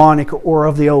demonic or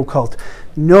of the occult?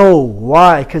 No.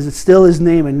 Why? Because it's still his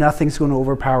name and nothing's going to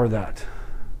overpower that.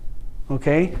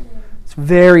 Okay? It's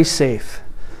very safe.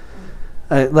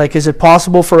 Is it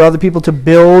possible for other people to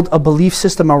build a belief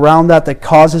system around that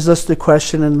causes us to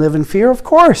question and live in fear? Of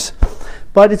course.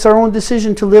 But it's our own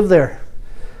decision to live there.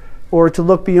 Or to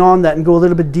look beyond that and go a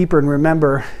little bit deeper and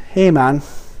remember, hey man,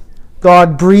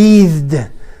 God breathed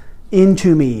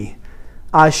into me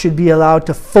I should be allowed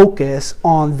to focus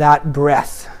on that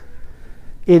breath.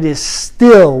 It is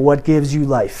still what gives you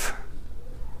life.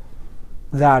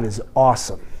 That is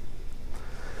awesome.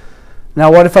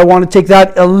 Now what if I want to take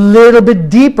that a little bit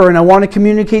deeper and I want to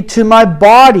communicate to my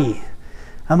body?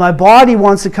 And my body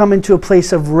wants to come into a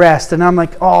place of rest and I'm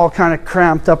like all kind of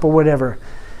cramped up or whatever.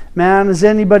 Man, has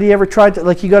anybody ever tried to,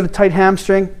 like you got a tight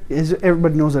hamstring?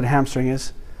 Everybody knows what a hamstring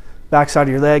is. Backside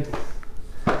of your leg.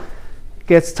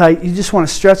 Gets tight. You just want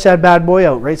to stretch that bad boy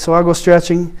out, right? So I'll go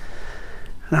stretching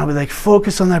and I'll be like,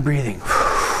 focus on that breathing.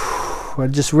 I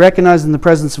just recognizing the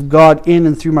presence of God in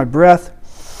and through my breath.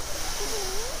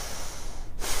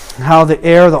 How the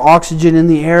air, the oxygen in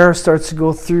the air starts to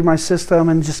go through my system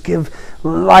and just give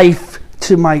life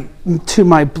to my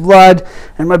blood,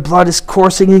 and my blood is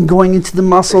coursing and going into the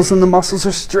muscles, and the muscles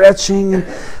are stretching and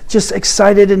just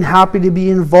excited and happy to be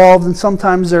involved. And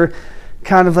sometimes they're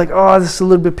kind of like, oh, this is a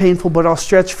little bit painful, but I'll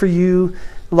stretch for you.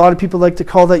 A lot of people like to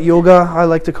call that yoga. I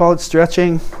like to call it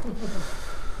stretching.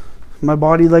 My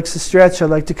body likes to stretch. I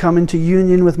like to come into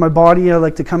union with my body. I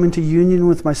like to come into union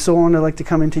with my soul, and I like to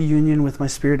come into union with my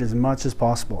spirit as much as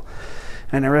possible.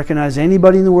 And I recognize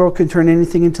anybody in the world can turn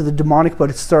anything into the demonic, but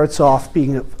it starts off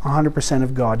being 100%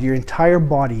 of God. Your entire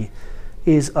body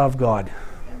is of God.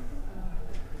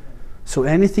 So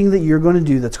anything that you're going to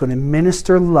do that's going to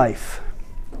minister life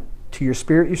to your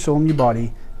spirit, your soul, and your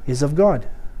body is of God.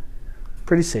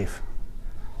 Pretty safe.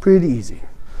 Pretty easy.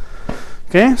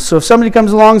 Okay, so if somebody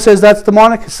comes along and says that's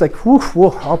demonic, it's like,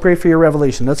 whoa, I'll pray for your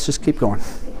revelation. Let's just keep going.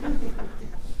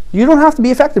 You don't have to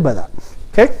be affected by that.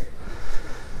 Okay?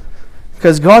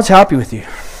 Because God's happy with you.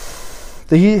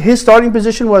 His starting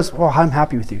position was, oh, I'm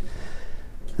happy with you.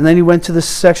 And then he went to this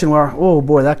section where, oh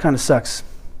boy, that kind of sucks.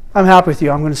 I'm happy with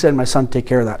you. I'm going to send my son to take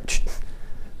care of that.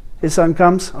 His son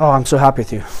comes, oh, I'm so happy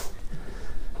with you.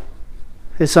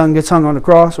 His son gets hung on the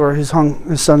cross, or his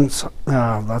son's,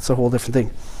 that's a whole different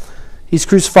thing. He's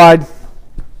crucified,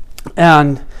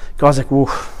 and God's like,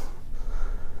 whoa,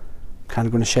 kind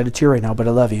of going to shed a tear right now, but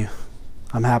I love you.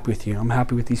 I'm happy with you. I'm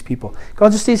happy with these people.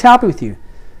 God just stays happy with you.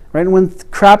 Right? And when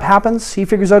crap happens, he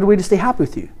figures out a way to stay happy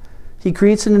with you. He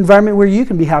creates an environment where you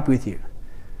can be happy with you.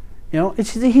 You know,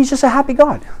 he's just a happy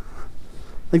God.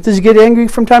 Like, does he get angry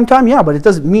from time to time? Yeah, but it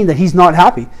doesn't mean that he's not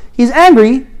happy. He's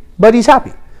angry, but he's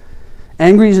happy.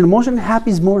 Angry is an emotion.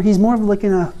 Happy is more, he's more of like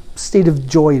in a state of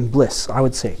joy and bliss, I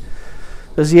would say.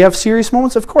 Does he have serious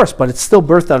moments? Of course, but it's still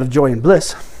birthed out of joy and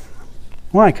bliss.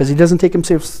 Why? Because he doesn't take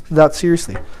himself that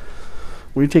seriously.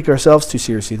 We take ourselves too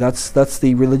seriously. That's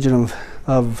the religion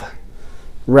of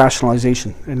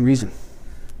rationalization and reason.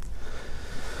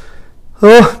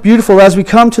 Oh, beautiful. As we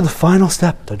come to the final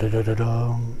step,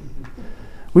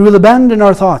 we will abandon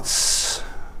our thoughts.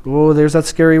 Oh, there's that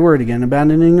scary word again.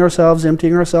 Abandoning ourselves,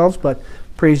 emptying ourselves, but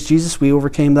praise Jesus, we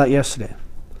overcame that yesterday.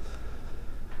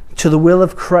 To the will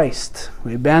of Christ.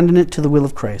 We abandon it to the will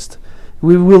of Christ.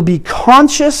 We will be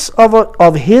conscious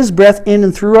of his breath in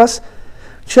and through us.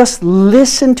 Just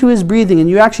listen to his breathing. And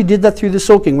you actually did that through the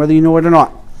soaking, whether you know it or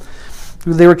not.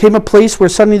 There came a place where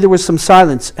suddenly there was some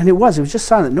silence. And it was just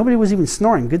silent. Nobody was even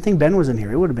snoring. Good thing Ben was in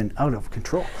here. It would have been out of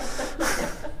control.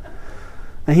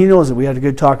 And he knows that we had a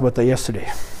good talk about that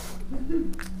yesterday.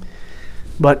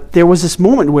 But there was this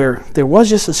moment where there was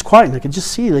just this quiet, and I could just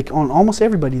see, like, on almost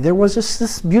everybody, there was just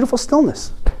this beautiful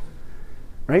stillness.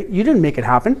 Right? You didn't make it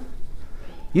happen.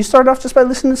 You started off just by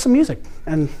listening to some music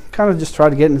and kind of just try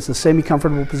to get into a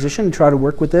semi-comfortable position and try to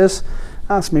work with this.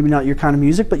 It's maybe not your kind of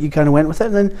music, but you kind of went with it.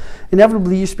 And then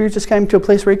inevitably your spirit just came to a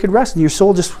place where you could rest and your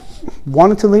soul just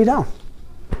wanted to lay down.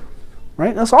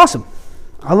 Right? That's awesome.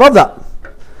 I love that.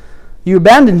 You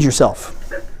abandoned yourself.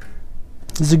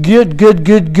 It's a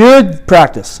good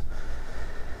practice.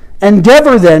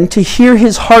 Endeavor then to hear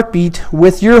his heartbeat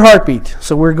with your heartbeat.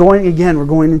 So we're going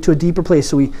into a deeper place.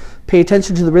 So we pay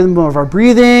attention to the rhythm of our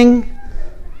breathing.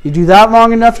 You do that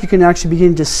long enough, you can actually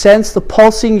begin to sense the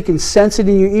pulsing. You can sense it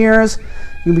in your ears.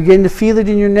 You can begin to feel it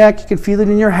in your neck. You can feel it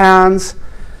in your hands.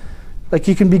 Like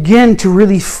you can begin to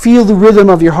really feel the rhythm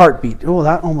of your heartbeat. Oh,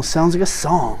 that almost sounds like a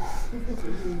song.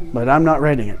 But I'm not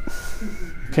writing it.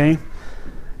 Okay?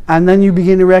 And then you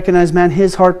begin to recognize, man,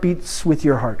 his heart beats with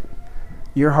your heart.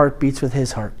 Your heart beats with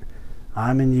his heart.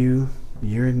 I'm in you,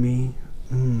 you're in me.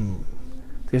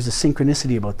 There's a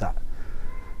synchronicity about that.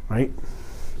 Right?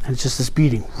 And it's just this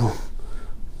beating. Vroom,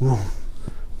 vroom,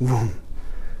 vroom.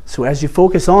 So as you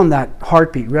focus on that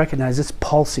heartbeat, recognize it's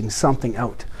pulsing something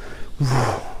out.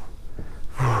 Vroom,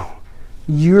 vroom.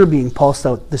 You're being pulsed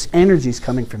out. This energy is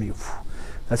coming from you.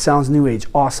 That sounds new age.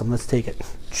 Awesome. Let's take it.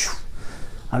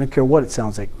 I don't care what it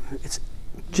sounds like. It's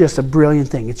just a brilliant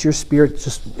thing. It's your spirit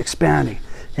just expanding,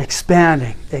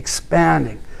 expanding,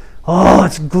 expanding. Oh,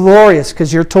 it's glorious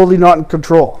because you're totally not in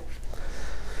control.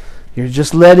 You're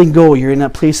just letting go. You're in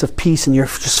that place of peace and you're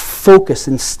just focused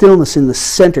in stillness in the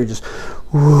center. Just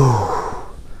whoo.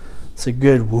 It's a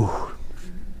good woo.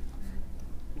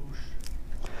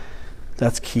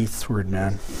 That's Keith's word,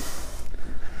 man.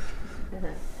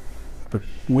 But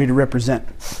way to represent.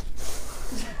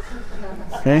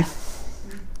 Okay?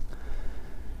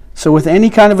 So with any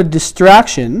kind of a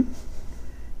distraction,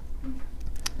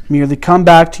 merely come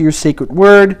back to your sacred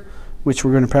word, which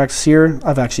we're going to practice here.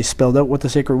 I've actually spelled out what the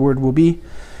sacred word will be.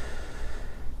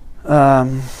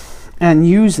 And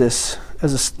use this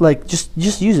as a, like, just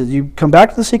use it. You come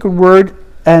back to the sacred word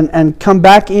and come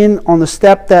back in on the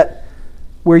step that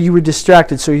where you were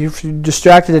distracted. So if you're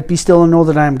distracted at be still and know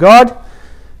that I am God,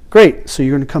 great. So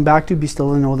you're going to come back to be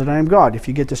still and know that I am God. If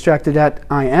you get distracted at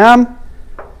I am,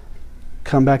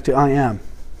 come back to I am.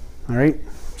 All right?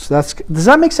 So that's, does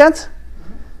that make sense?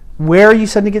 Where are you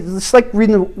suddenly get, it's like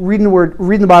reading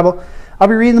the Bible. I'll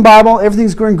be reading the Bible,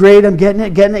 everything's going great, I'm getting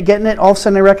it. All of a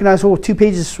sudden I recognize, 2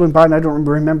 pages just went by and I don't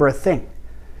remember a thing.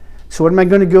 So what am I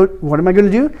going to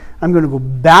do? I'm going to go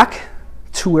back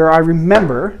to where I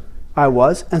remember I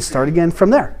was and start again from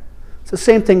there. It's the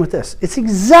same thing with this. It's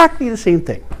exactly the same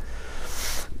thing,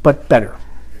 but better.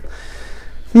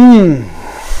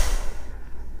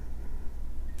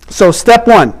 So step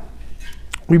 1,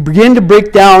 we begin to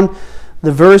break down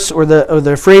the verse or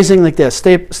the phrasing like this.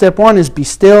 Step 1 is be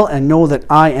still and know that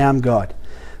I am God.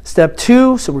 Step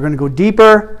 2, so we're going to go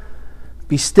deeper.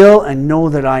 Be still and know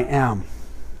that I am.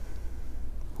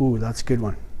 Ooh, that's a good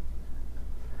one.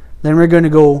 Then we're going to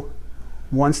go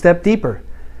one step deeper.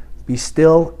 Be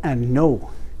still and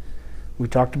know. We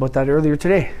talked about that earlier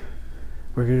today.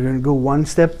 We're going to go one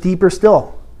step deeper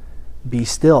still. Be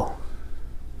still.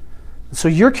 So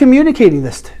you're communicating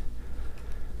this.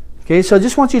 Okay, so I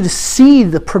just want you to see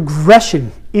the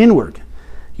progression inward.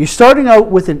 You're starting out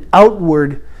with an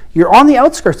outward, you're on the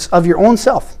outskirts of your own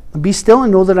self. Be still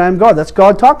and know that I am God. That's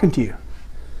God talking to you.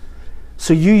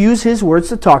 So you use his words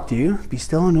to talk to you. Be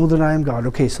still and know that I am God.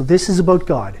 Okay, so this is about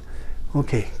God.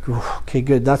 Okay,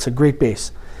 good. That's a great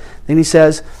base. Then he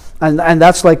says, and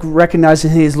that's like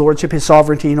recognizing his lordship, his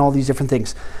sovereignty, and all these different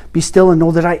things. Be still and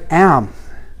know that I am.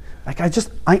 Like I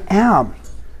am.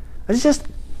 I just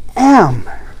am.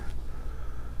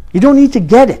 You don't need to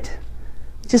get it.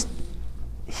 Just,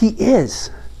 he is.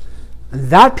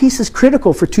 That piece is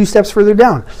critical for 2 steps further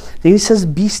down. Then he says,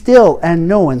 be still and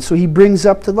know. And so he brings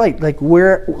up to light, like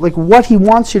what he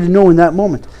wants you to know in that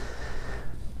moment.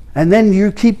 And then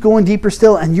you keep going deeper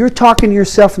still, and you're talking to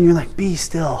yourself, and you're like, be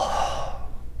still.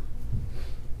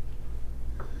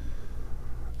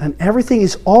 And everything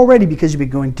is already, because you've been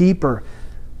going deeper,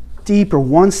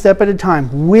 one step at a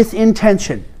time, with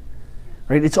intention.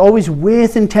 Right? It's always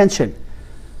with intention.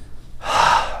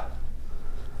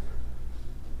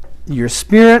 Your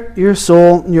spirit, your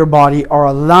soul, and your body are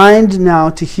aligned now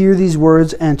to hear these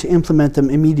words and to implement them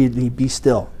immediately. Be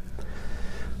still.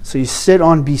 So you sit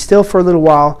on be still for a little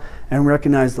while and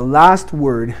recognize the last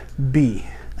word, be.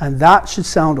 And that should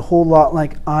sound a whole lot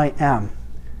like I am.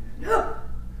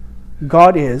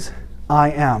 God is,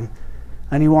 I am.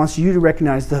 And he wants you to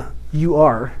recognize the you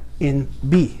are in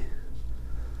be.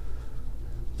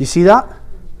 You see that?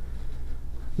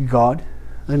 God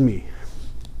and me.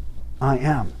 I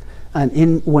am.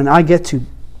 And when I get to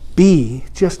be,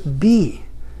 just be,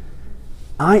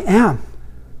 I am.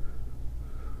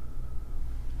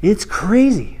 It's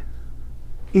crazy.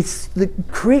 It's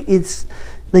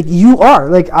like you are.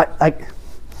 Like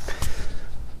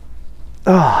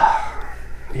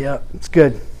yeah, it's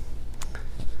good.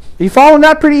 Are you following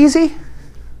that pretty easy?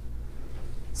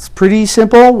 It's pretty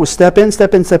simple. We'll step in.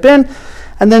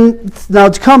 And then now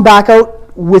to come back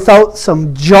out without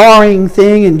some jarring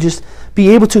thing and just be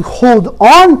able to hold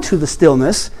on to the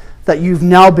stillness that you've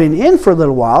now been in for a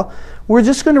little while, we're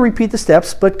just going to repeat the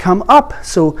steps but come up.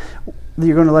 So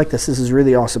you're going to like this. This is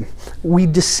really awesome. We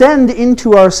descend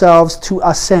into ourselves to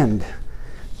ascend.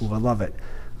 Ooh, I love it.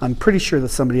 I'm pretty sure that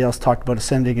somebody else talked about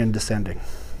ascending and descending.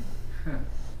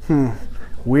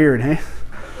 Weird, hey?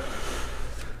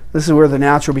 This is where the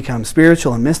natural becomes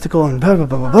spiritual and mystical and blah, blah,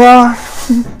 blah, blah, blah.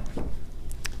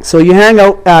 So you hang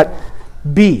out at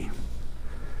B.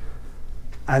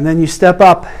 And then you step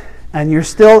up and you're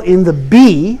still in the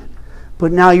B,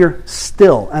 but now you're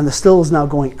still. And the still is now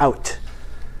going out.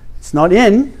 It's not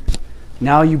in.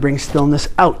 Now you bring stillness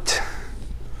out.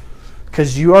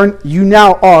 Because you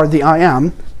now are the I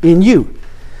am in you.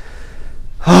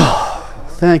 Oh,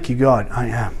 thank you, God, I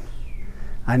am.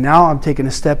 And now I'm taking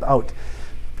a step out.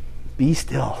 Be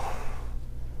still.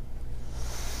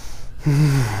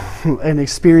 And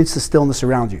experience the stillness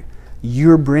around you.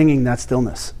 You're bringing that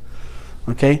stillness.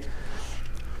 Okay?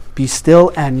 Be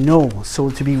still and know. So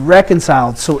to be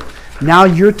reconciled. So now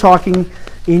you're talking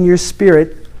in your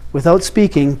spirit without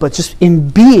speaking, but just in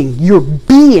being. Your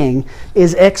being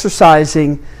is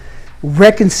exercising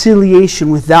reconciliation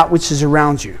with that which is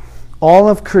around you. All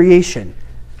of creation.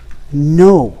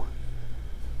 Know.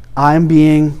 I'm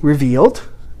being revealed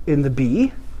in the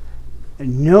be.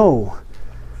 And know.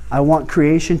 I want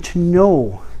creation to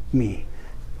know me.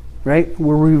 Right?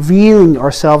 We're revealing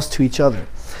ourselves to each other.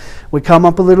 We come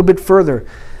up a little bit further.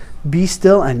 Be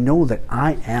still and know that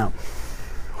I am.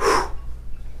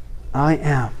 I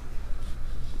am.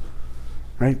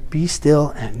 Right? Be still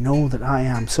and know that I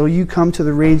am. So you come to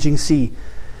the raging sea.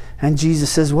 And Jesus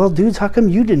says, well, dudes, how come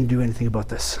you didn't do anything about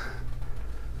this?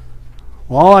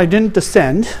 Well, I didn't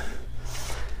descend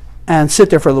and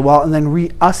sit there for a little while and then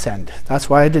re-ascend. That's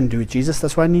why I didn't do it, Jesus.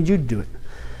 That's why I need you to do it.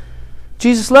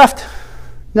 Jesus left.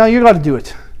 Now you got to do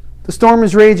it. The storm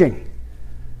is raging.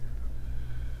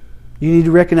 You need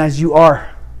to recognize you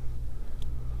are.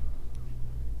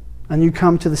 And you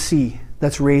come to the sea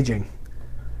that's raging.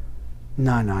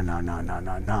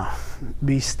 No.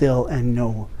 Be still and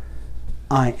know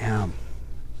I am.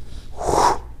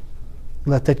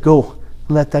 Let that go.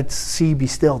 Let that sea be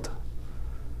stilled.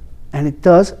 And it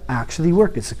does actually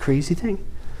work. It's a crazy thing.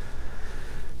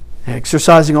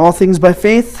 Exercising all things by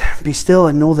faith, be still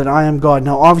and know that I am God.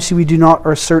 Now, obviously, we do not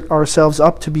assert ourselves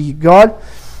up to be God.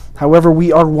 However,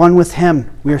 we are one with Him.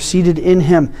 We are seated in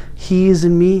Him. He is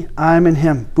in me. I am in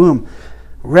Him. Boom.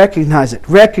 Recognize it.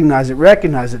 Recognize it.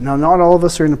 Recognize it. Now, not all of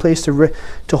us are in a place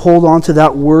to hold on to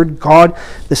that word, God,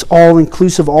 this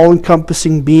all-inclusive,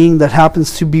 all-encompassing being that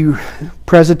happens to be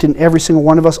present in every single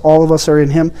one of us. All of us are in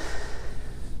Him.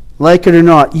 Like it or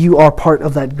not, you are part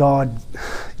of that God.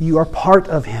 You are part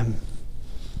of Him.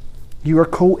 You are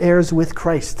co-heirs with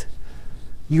Christ.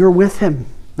 You're with Him.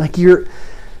 Like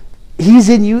He's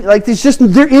in you. Like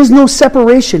there is no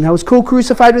separation. I was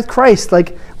co-crucified with Christ.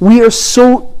 Like we are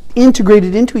so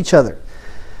integrated into each other.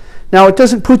 Now it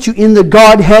doesn't put you in the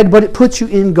Godhead, but it puts you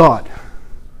in God.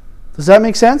 Does that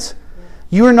make sense?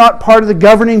 You are not part of the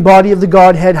governing body of the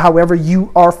Godhead, however,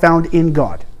 you are found in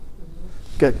God.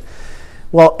 Good.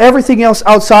 Well, everything else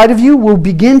outside of you will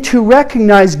begin to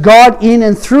recognize God in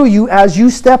and through you as you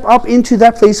step up into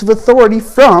that place of authority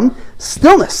from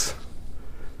stillness,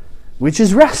 which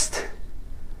is rest.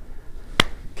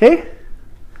 Okay?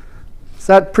 Is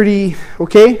that pretty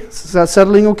okay? Is that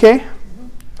settling okay?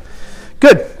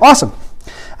 Good. Awesome.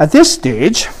 At this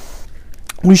stage,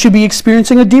 we should be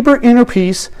experiencing a deeper inner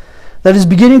peace that is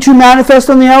beginning to manifest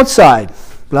on the outside.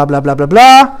 Blah, blah, blah, blah,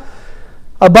 blah.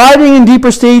 Abiding in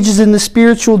deeper stages in the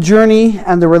spiritual journey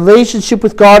and the relationship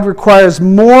with God requires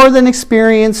more than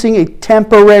experiencing a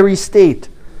temporary state.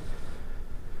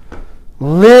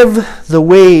 Live the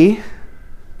way,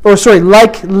 try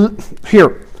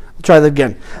that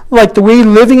again. Like the way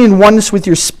living in oneness with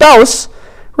your spouse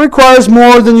requires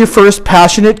more than your first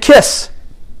passionate kiss.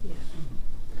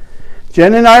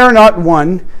 Jen and I are not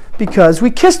one because we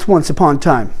kissed once upon a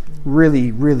time.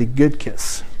 Really, really good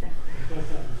kiss.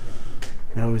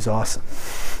 That was awesome.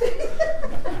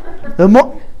 The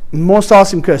most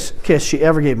awesome kiss she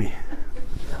ever gave me.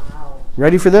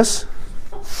 Ready for this?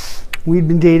 We'd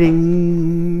been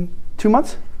dating 2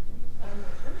 months?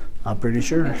 I'm pretty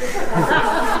sure.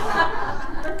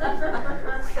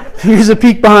 Here's a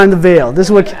peek behind the veil. This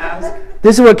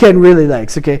is what Ken really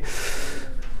likes, okay?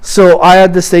 So I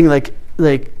had this thing like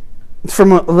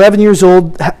from 11 years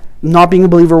old, not being a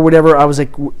believer or whatever, I was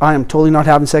like, I am totally not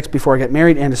having sex before I get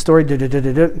married. End of story.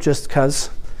 Just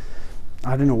because.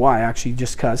 I don't know why, actually,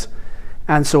 just because.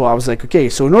 And so I was like, okay,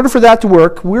 so in order for that to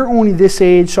work, we're only this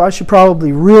age, so I should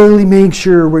probably really make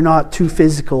sure we're not too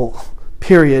physical,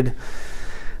 period.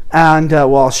 And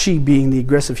while she, being the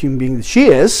aggressive human being that she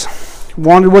is,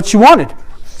 wanted what she wanted.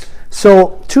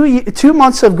 So 2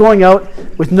 months of going out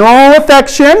with no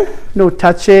affection, no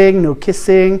touching, no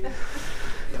kissing,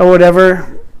 or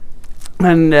whatever.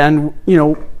 And you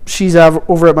know, she's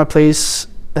over at my place,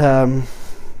 and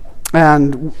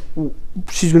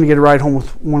she's going to get a ride home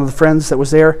with one of the friends that was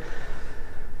there.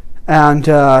 And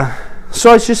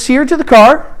so I just see her to the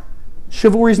car.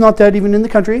 Chivalry's not dead even in the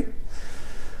country.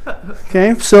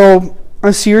 Okay, so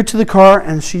I see her to the car,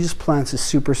 and she just plants a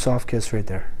super soft kiss right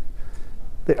there.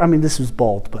 I mean, this was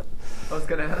bald, but... I was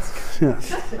going to ask. Yeah.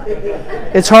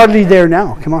 It's hardly there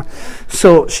now, come on.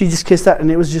 So she just kissed that, and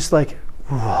it was just like,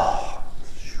 whoa.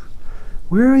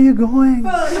 Where are you going?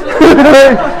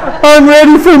 I'm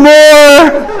ready for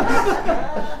more.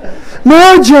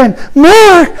 More, Jen,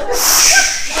 more.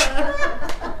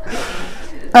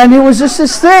 And it was just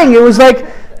this thing. It was like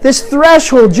This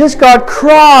threshold just got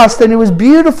crossed, and it was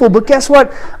beautiful. But guess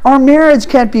what? Our marriage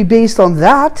can't be based on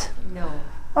that. No.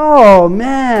 Oh,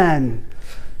 man.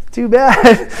 Too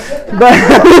bad.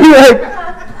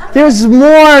 But there's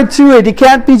more to it. It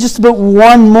can't be just about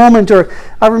one moment. Or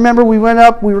I remember we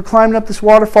were climbing up this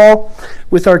waterfall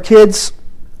with our kids,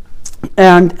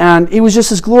 and it was just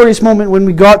this glorious moment when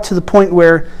we got to the point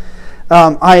where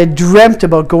I had dreamt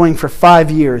about going for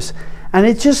 5 years. And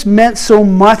it just meant so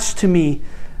much to me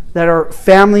that our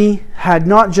family had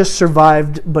not just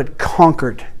survived, but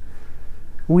conquered.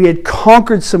 We had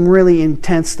conquered some really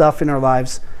intense stuff in our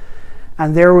lives.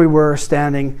 And there we were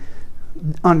standing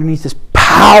underneath this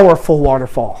powerful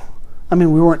waterfall. I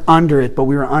mean, we weren't under it, but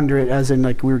we were under it as in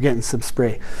like we were getting some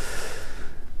spray.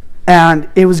 And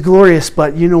it was glorious,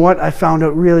 but you know what? I found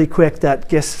out really quick that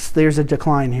there's a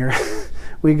decline here.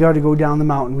 We got to go down the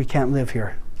mountain. We can't live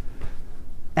here.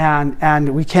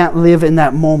 And we can't live in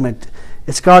that moment.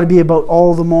 It's got to be about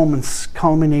all the moments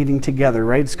culminating together,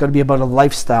 right? It's got to be about a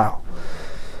lifestyle.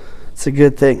 It's a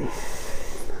good thing.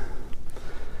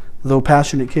 Though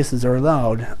passionate kisses are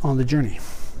allowed on the journey.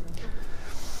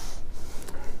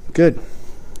 Good.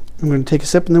 I'm going to take a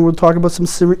sip and then we'll talk about some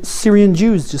Syrian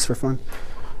Jews just for fun.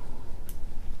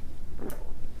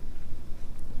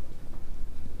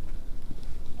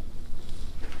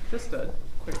 Just a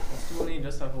quick testimony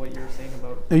just of what you were saying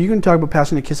about... Are you going to talk about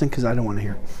passionate kissing? Because I don't want to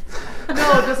hear it.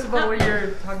 No, just about what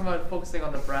you're talking about, focusing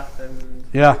on the breath and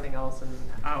everything else, and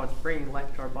how it's bringing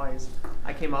life to our bodies.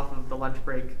 I came off of the lunch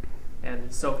break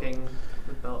and soaking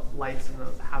with the lights and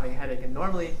having a headache. And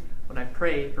normally, when I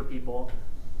pray for people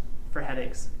for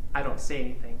headaches, I don't say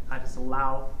anything. I just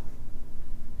allow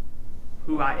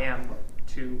who I am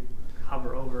to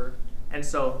hover over. And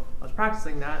so I was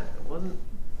practicing that. It wasn't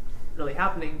really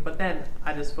happening, but then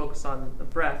I just focused on the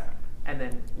breath and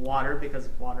then water, because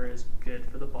water is good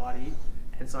for the body.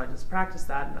 And so I just practiced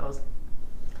that, and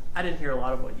I didn't hear a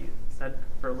lot of what you said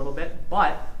for a little bit,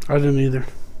 but I didn't either.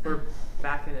 We're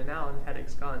back in it now, and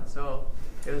headache's gone. So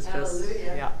it was just,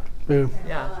 Hallelujah.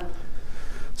 yeah.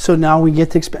 So now we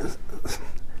get to expand.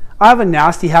 I have a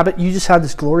nasty habit. You just had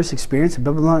this glorious experience, and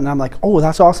blah, blah, blah, and I'm like, oh,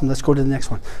 that's awesome. Let's go to the next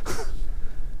one.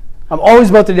 I'm always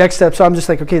about the next step, so I'm just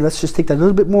like, okay, let's just take that a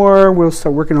little bit more. We'll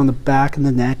start working on the back and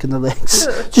the neck and the legs.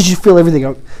 Just you feel everything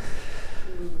out.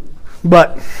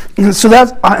 But, so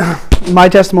that's, my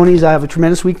testimony is I have a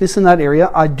tremendous weakness in that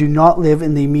area. I do not live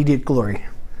in the immediate glory.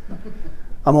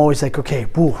 I'm always like, okay,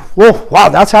 whoa, wow,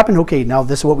 that's happened. Okay, now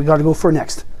this is what we got to go for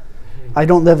next. I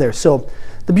don't live there. So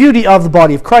the beauty of the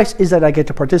body of Christ is that I get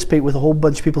to participate with a whole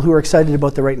bunch of people who are excited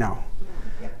about the right now.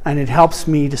 And it helps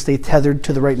me to stay tethered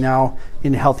to the right now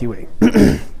in a healthy way.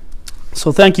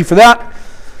 So thank you for that.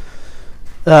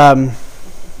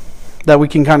 That we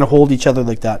can kind of hold each other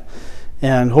like that.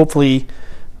 And hopefully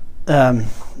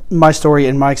my story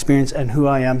and my experience and who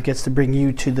I am gets to bring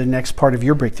you to the next part of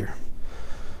your breakthrough.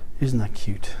 Isn't that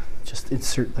cute? Just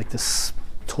insert like this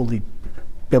totally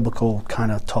biblical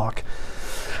kind of talk.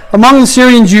 Among the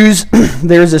Syrian Jews,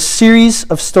 there's a series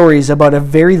of stories about a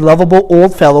very lovable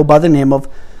old fellow by the name of,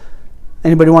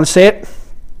 anybody want to say it?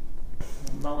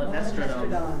 Muller.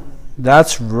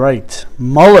 That's right.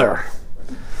 Muller.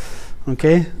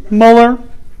 Okay? Muller.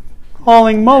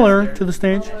 Hauling Muller to the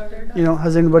stage. You know,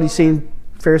 has anybody seen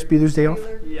Ferris Bueller's Day Off?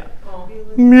 Yeah.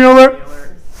 Mueller.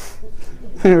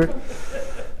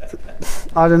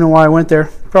 I don't know why I went there.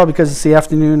 Probably because it's the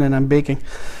afternoon and I'm baking.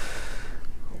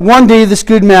 One day this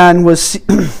good man was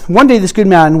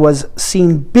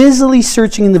seen busily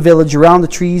searching in the village around the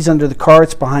trees, under the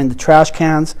carts, behind the trash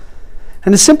cans,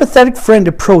 and a sympathetic friend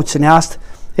approached and asked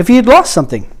if he had lost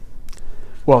something.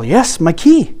 Well, yes, my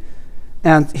key,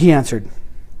 and he answered.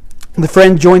 The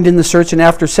friend joined in the search, and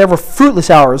after several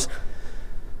fruitless hours,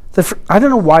 I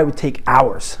don't know why it would take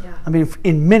hours. Yeah. I mean,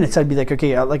 in minutes, I'd be like,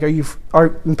 okay,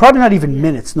 probably not even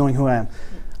minutes, knowing who I am.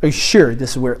 Are you sure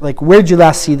this is where'd you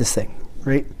last see this thing,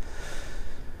 right?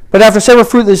 But after several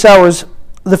fruitless hours,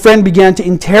 the friend began to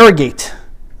interrogate,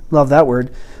 love that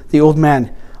word, the old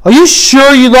man. Are you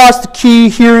sure you lost the key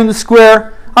here in the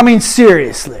square? I mean,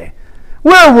 seriously.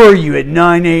 Where were you at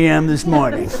 9 a.m. this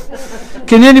morning?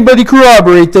 Can anybody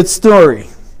corroborate that story?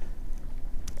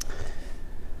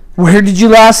 Where did you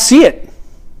last see it?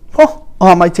 Oh,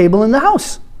 on my table in the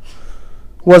house,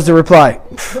 was the reply.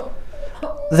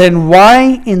 Then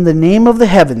why in the name of the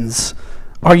heavens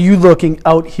are you looking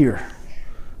out here?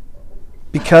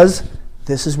 Because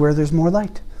this is where there's more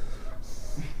light.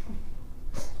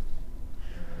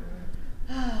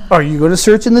 Are you going to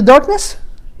search in the darkness?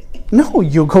 No,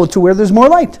 you'll go to where there's more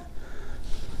light.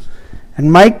 And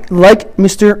Mike, like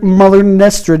Mr.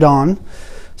 Muller-Nestradon,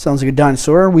 Sounds like a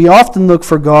dinosaur. We often look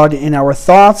for God in our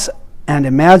thoughts and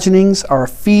imaginings, our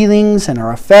feelings and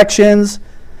our affections,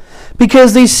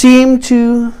 because they seem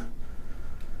to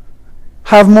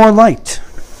have more light.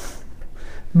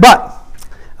 But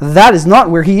that is not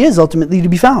where he is ultimately to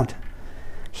be found.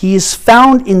 He is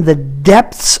found in the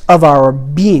depths of our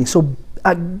being. So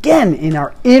again, in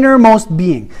our innermost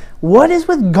being. What is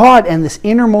with God and this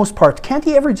innermost part? Can't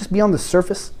he ever just be on the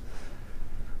surface?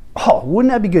 Oh,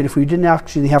 wouldn't that be good if we didn't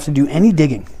actually have to do any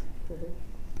digging?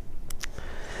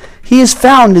 He is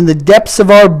found in the depths of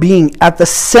our being, at the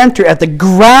center, at the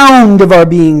ground of our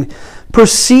being,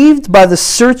 perceived by the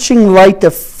searching light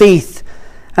of faith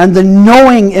and the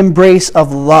knowing embrace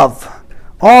of love.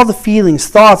 All the feelings,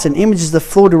 thoughts, and images that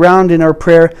float around in our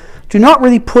prayer do not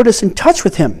really put us in touch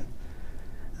with him.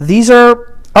 These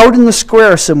are out in the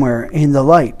square somewhere in the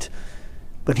light,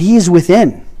 but he is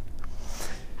within.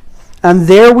 And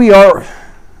there we are,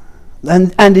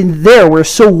 and in there we're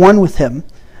so one with him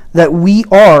that we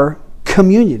are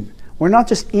communion. We're not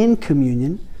just in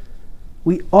communion,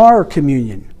 we are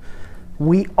communion.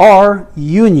 We are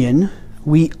union.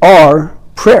 We are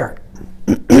prayer.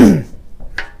 Then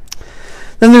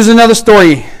there's another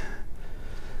story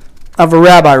of a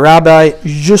Rabbi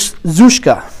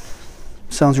Zushka.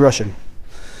 Sounds Russian.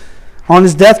 On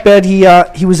his deathbed,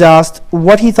 he was asked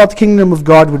what he thought the kingdom of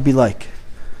God would be like.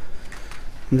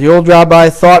 And the old rabbi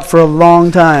thought for a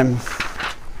long time.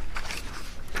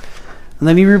 And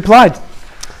then he replied,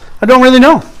 I don't really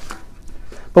know.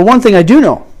 But one thing I do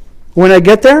know. When I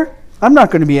get there, I'm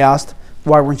not going to be asked,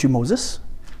 why weren't you Moses?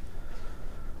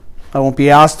 I won't be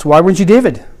asked, why weren't you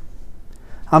David?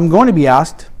 I'm going to be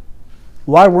asked,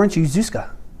 why weren't you Zushka?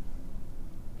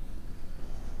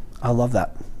 I love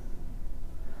that.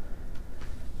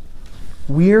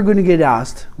 We're going to get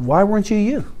asked, why weren't you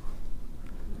you?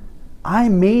 I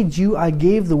made you, I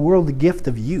gave the world the gift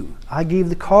of you. I gave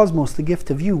the cosmos the gift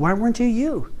of you. Why weren't you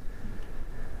you?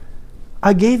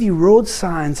 I gave you road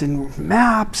signs and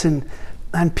maps and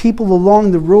people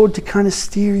along the road to kind of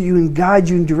steer you and guide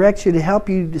you and direct you, to help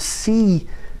you to see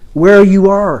where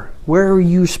you are, where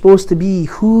you're supposed to be,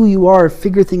 who you are,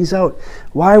 figure things out.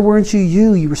 Why weren't you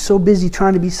you? You were so busy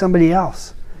trying to be somebody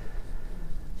else.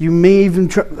 You may even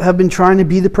have been trying to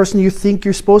be the person you think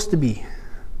you're supposed to be.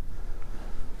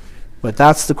 But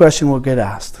that's the question we'll get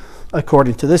asked,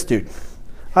 according to this dude.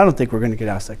 I don't think we're going to get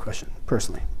asked that question,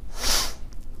 personally.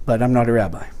 But I'm not a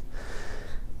rabbi.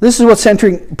 This is what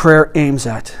centering prayer aims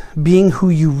at. Being who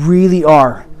you really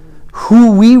are.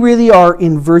 Who we really are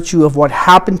in virtue of what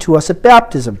happened to us at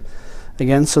baptism.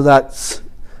 Again, so that's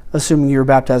assuming you were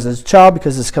baptized as a child,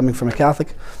 because it's coming from a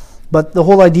Catholic. But the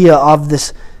whole idea of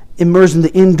this immersion,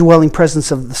 the indwelling presence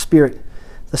of the Spirit.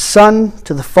 The Son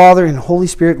to the Father and Holy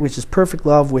Spirit, which is perfect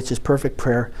love, which is perfect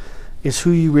prayer, is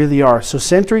who you really are. So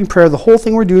centering prayer, the whole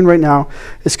thing we're doing right now,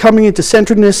 is coming into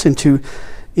centeredness, into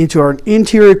our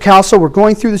interior castle. We're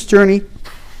going through this journey.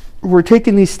 We're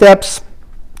taking these steps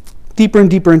deeper and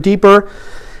deeper and deeper,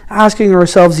 asking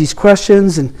ourselves these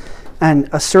questions and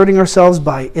asserting ourselves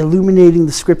by illuminating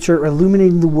the Scripture,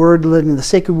 illuminating the Word, letting the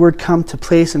sacred Word come to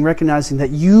place, and recognizing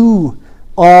that you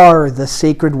are the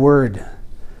sacred Word.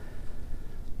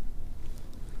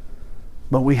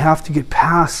 But we have to get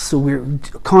past, so we're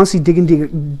constantly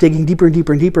digging deeper and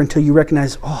deeper and deeper until you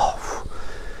recognize, oh,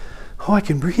 I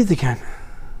can breathe again.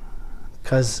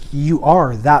 Because you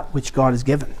are that which God has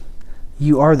given.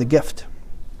 You are the gift.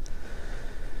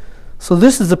 So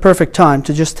this is the perfect time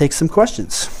to just take some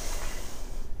questions.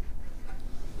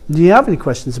 Do you have any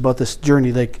questions about this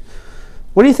journey? Like,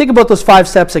 what do you think about those 5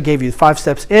 steps I gave you? 5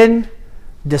 steps in,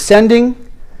 descending,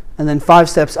 and then 5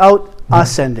 steps out,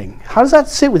 ascending. How does that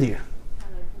sit with you?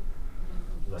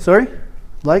 Sorry?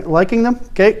 Liking them?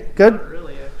 Okay, good. Not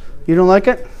really, actually. You don't like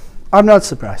it? I'm not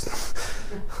surprised.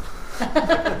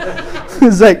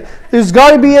 It's like, there's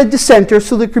got to be a dissenter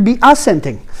so there could be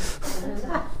ascending.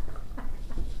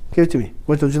 Give it to me.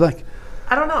 What would you like?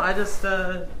 I don't know. I just,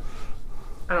 I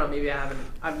don't know. Maybe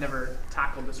I've never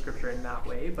tackled the Scripture in that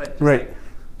way, but just Right. like,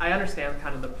 I understand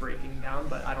kind of the breaking down,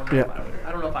 but I don't know.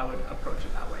 I don't know if I would approach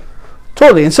it that way.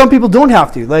 Totally, and some people don't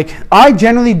have to. Like, I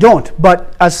generally don't,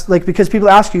 but because people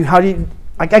ask you, how do you,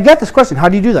 I get this question, how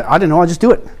do you do that? I don't know, I just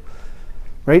do it.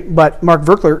 Right? But Mark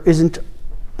Verkler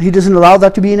he doesn't allow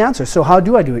that to be an answer. So how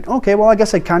do I do it? Okay, well, I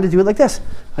guess I kind of do it like this.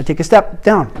 I take a step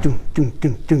down.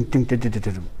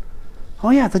 Oh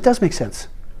yeah, that does make sense.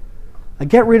 I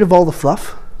get rid of all the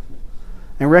fluff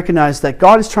and recognize that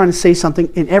God is trying to say something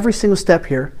in every single step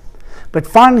here, but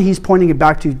finally he's pointing it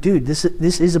back to, dude, this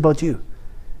is about you.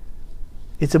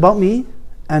 It's about me,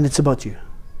 and it's about you.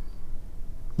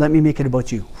 Let me make it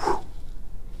about you.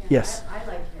 Yeah, Yes. I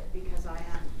like it because I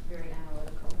have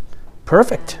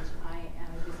Perfect. And I am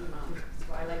a busy mom,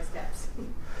 so I like steps.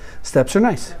 Steps are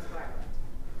nice. That's what I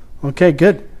like. Okay,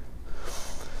 good.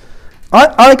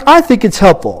 I think it's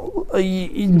helpful.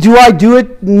 Do I do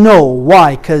it? No.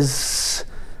 Why? Because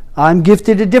I'm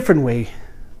gifted a different way.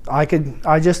 Did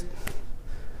you just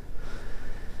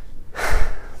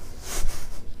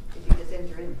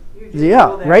enter in?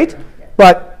 Yeah, right?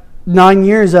 But 9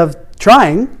 years of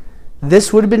trying,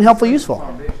 this would have been helpful, useful.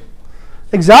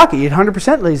 Exactly, it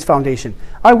 100% lays foundation.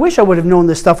 I wish I would have known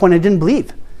this stuff when I didn't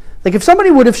believe. Like if somebody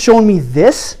would have shown me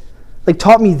this, like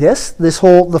taught me this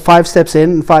whole, the 5 steps in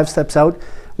and 5 steps out,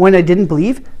 when I didn't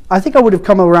believe, I think I would have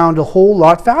come around a whole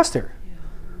lot faster.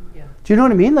 Yeah. Do you know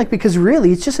what I mean? Like, because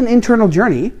really, it's just an internal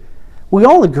journey. We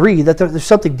all agree that there's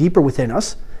something deeper within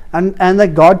us, and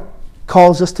that God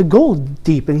calls us to go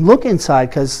deep and look inside,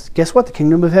 because guess what? The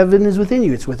kingdom of heaven is within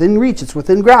you. It's within reach. It's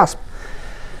within grasp.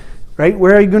 Right?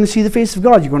 Where are you going to see the face of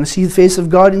God? You're going to see the face of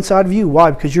God inside of you. Why?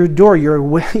 Because you're a door, you're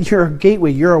a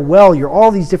gateway, you're a well, you're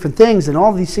all these different things, and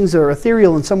all these things are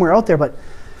ethereal and somewhere out there. But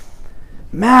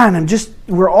man,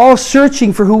 we're all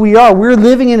searching for who we are. We're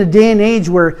living in a day and age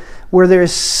where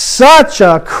there's such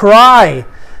a cry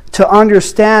to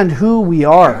understand who we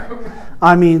are.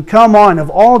 I mean, come on, of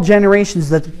all generations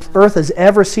that Earth has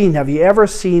ever seen, have you ever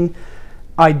seen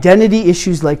identity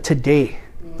issues like today?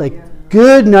 Like,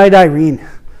 good night, Irene.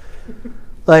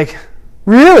 Like,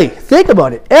 really, think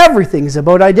about it. Everything is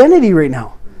about identity right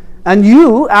now. And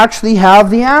you actually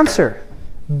have the answer.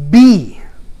 Be.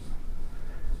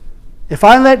 If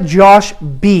I let Josh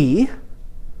be,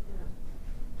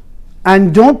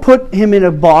 and don't put him in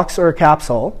a box or a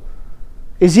capsule,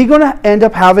 is he going to end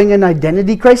up having an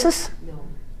identity crisis? No.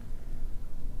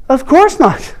 Of course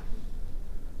not.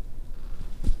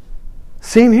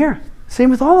 Same here.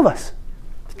 Same with all of us.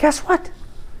 Guess what?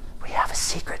 We have a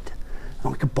secret.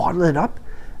 And we can bottle it up,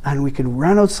 and we can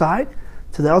run outside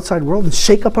to the outside world and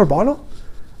shake up our bottle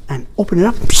and open it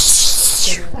up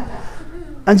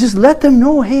and just let them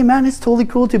know, hey man, it's totally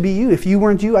cool to be you. If you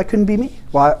weren't you, I couldn't be me.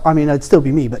 Well, I mean, I'd still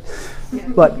be me, but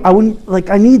I wouldn't,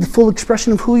 like, I need the full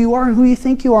expression of who you are and who you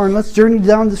think you are, and let's journey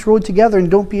down this road together,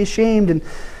 and don't be ashamed. And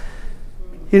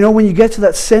you know, when you get to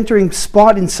that centering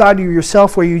spot inside of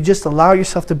yourself where you just allow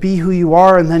yourself to be who you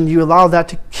are, and then you allow that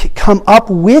to come up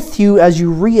with you as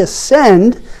you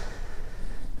reascend,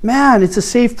 man, it's a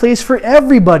safe place for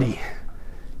everybody.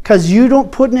 Because you don't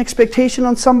put an expectation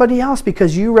on somebody else,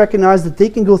 because you recognize that they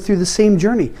can go through the same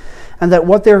journey, and that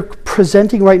what they're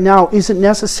presenting right now isn't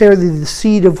necessarily the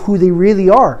seed of who they really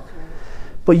are.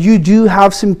 But you do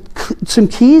have some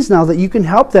keys now that you can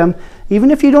help them. Even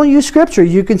if you don't use scripture,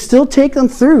 you can still take them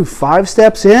through 5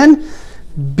 steps in,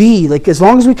 be. Like, as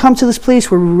long as we come to this place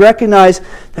where we recognize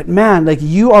that, man, like,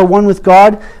 you are one with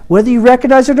God, whether you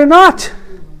recognize it or not.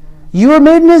 You are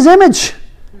made in His image.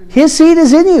 His seed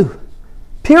is in you.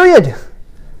 Period.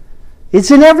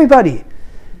 It's in everybody.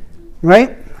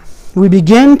 Right? We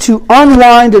begin to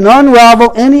unwind and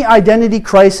unravel any identity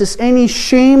crisis, any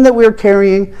shame that we're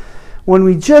carrying, when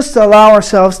we just allow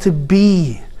ourselves to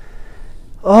be.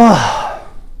 Oh,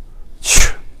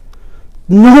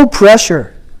 no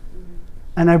pressure.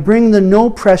 And I bring the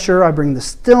no pressure, I bring the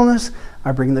stillness,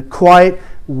 I bring the quiet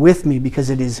with me,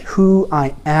 because it is who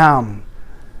I am.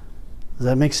 Does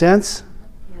that make sense?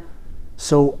 Yeah.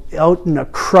 So out in a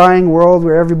crying world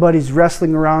where everybody's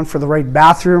wrestling around for the right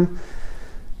bathroom,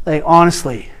 like,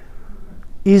 honestly,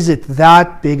 is it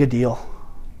that big a deal?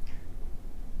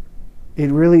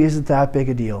 It really isn't that big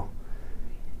a deal.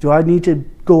 Do I need to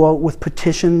go out with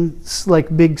petitions,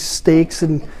 like big stakes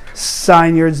and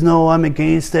sign yards? No, I'm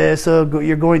against this. Oh,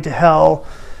 you're going to hell.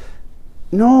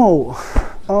 No.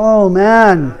 Oh,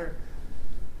 man.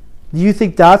 Do you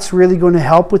think that's really going to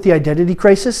help with the identity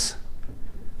crisis?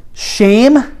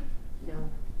 Shame? No.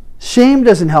 Shame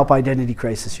doesn't help identity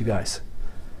crisis, you guys.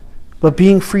 But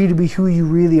being free to be who you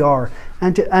really are,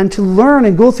 and to learn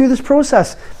and go through this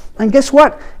process. And guess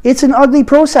what? It's an ugly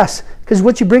process, because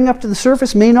what you bring up to the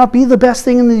surface may not be the best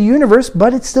thing in the universe,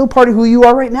 but it's still part of who you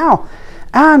are right now.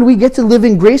 And we get to live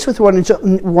in grace with one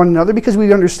another, because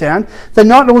we understand that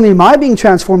not only am I being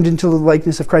transformed into the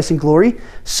likeness of Christ in glory,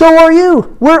 so are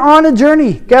you. We're on a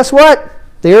journey. Guess what?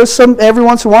 Every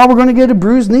once in a while we're going to get a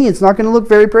bruised knee. It's not going to look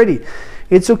very pretty.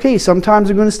 It's okay. Sometimes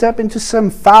I'm going to step into some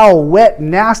foul, wet,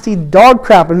 nasty dog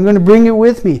crap, and I'm going to bring it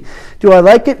with me. Do I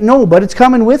like it? No, but it's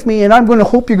coming with me, and I'm going to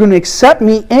hope you're going to accept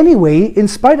me anyway, in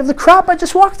spite of the crap I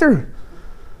just walked through.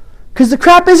 Because the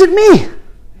crap isn't me.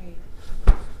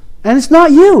 And it's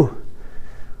not you.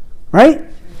 Right?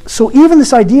 So even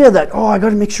this idea that, oh, I got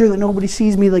to make sure that nobody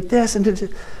sees me like this,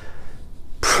 and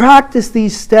practice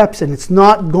these steps, and it's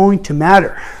not going to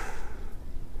matter.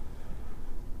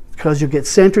 because you get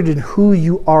centered in who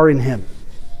you are in Him.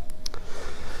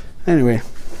 Anyway,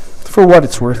 for what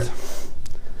it's worth,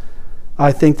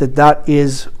 I think that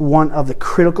is one of the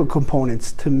critical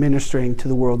components to ministering to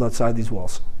the world outside these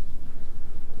walls.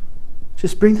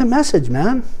 Just bring the message,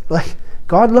 man. Like,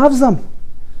 God loves them.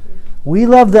 We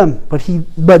love them, but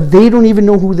they don't even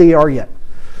know who they are yet.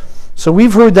 So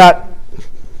we've heard that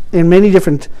in many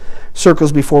different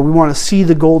circles before. We want to see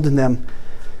the gold in them.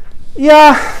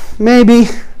 Yeah, maybe.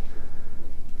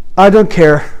 I don't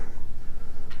care.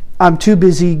 I'm too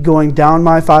busy going down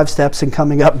my 5 steps and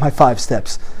coming up my 5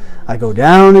 steps. I go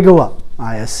down and go up.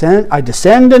 I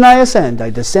descend and I ascend. I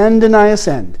descend and I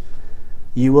ascend.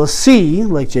 You will see,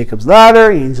 like Jacob's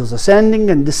ladder, angels ascending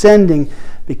and descending,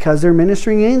 because they're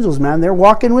ministering angels, man. They're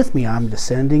walking with me. I'm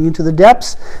descending into the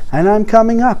depths and I'm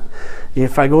coming up.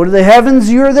 If I go to the heavens,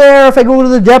 you're there. If I go to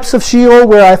the depths of Sheol,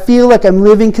 where I feel like I'm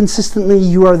living consistently,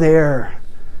 you are there.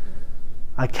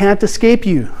 I can't escape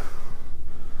you.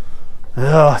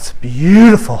 Oh, it's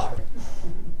beautiful.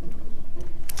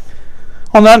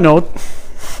 On that note,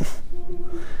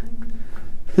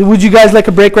 would you guys like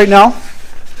a break right now?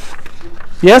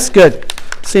 Yes? Good.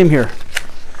 Same here.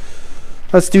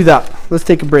 Let's do that. Let's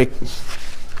take a break.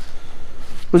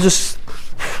 We'll just...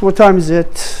 What time is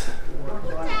it?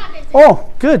 Oh,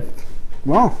 good.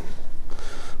 Wow.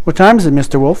 What time is it,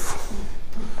 Mr. Wolf?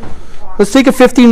 Let's take a 15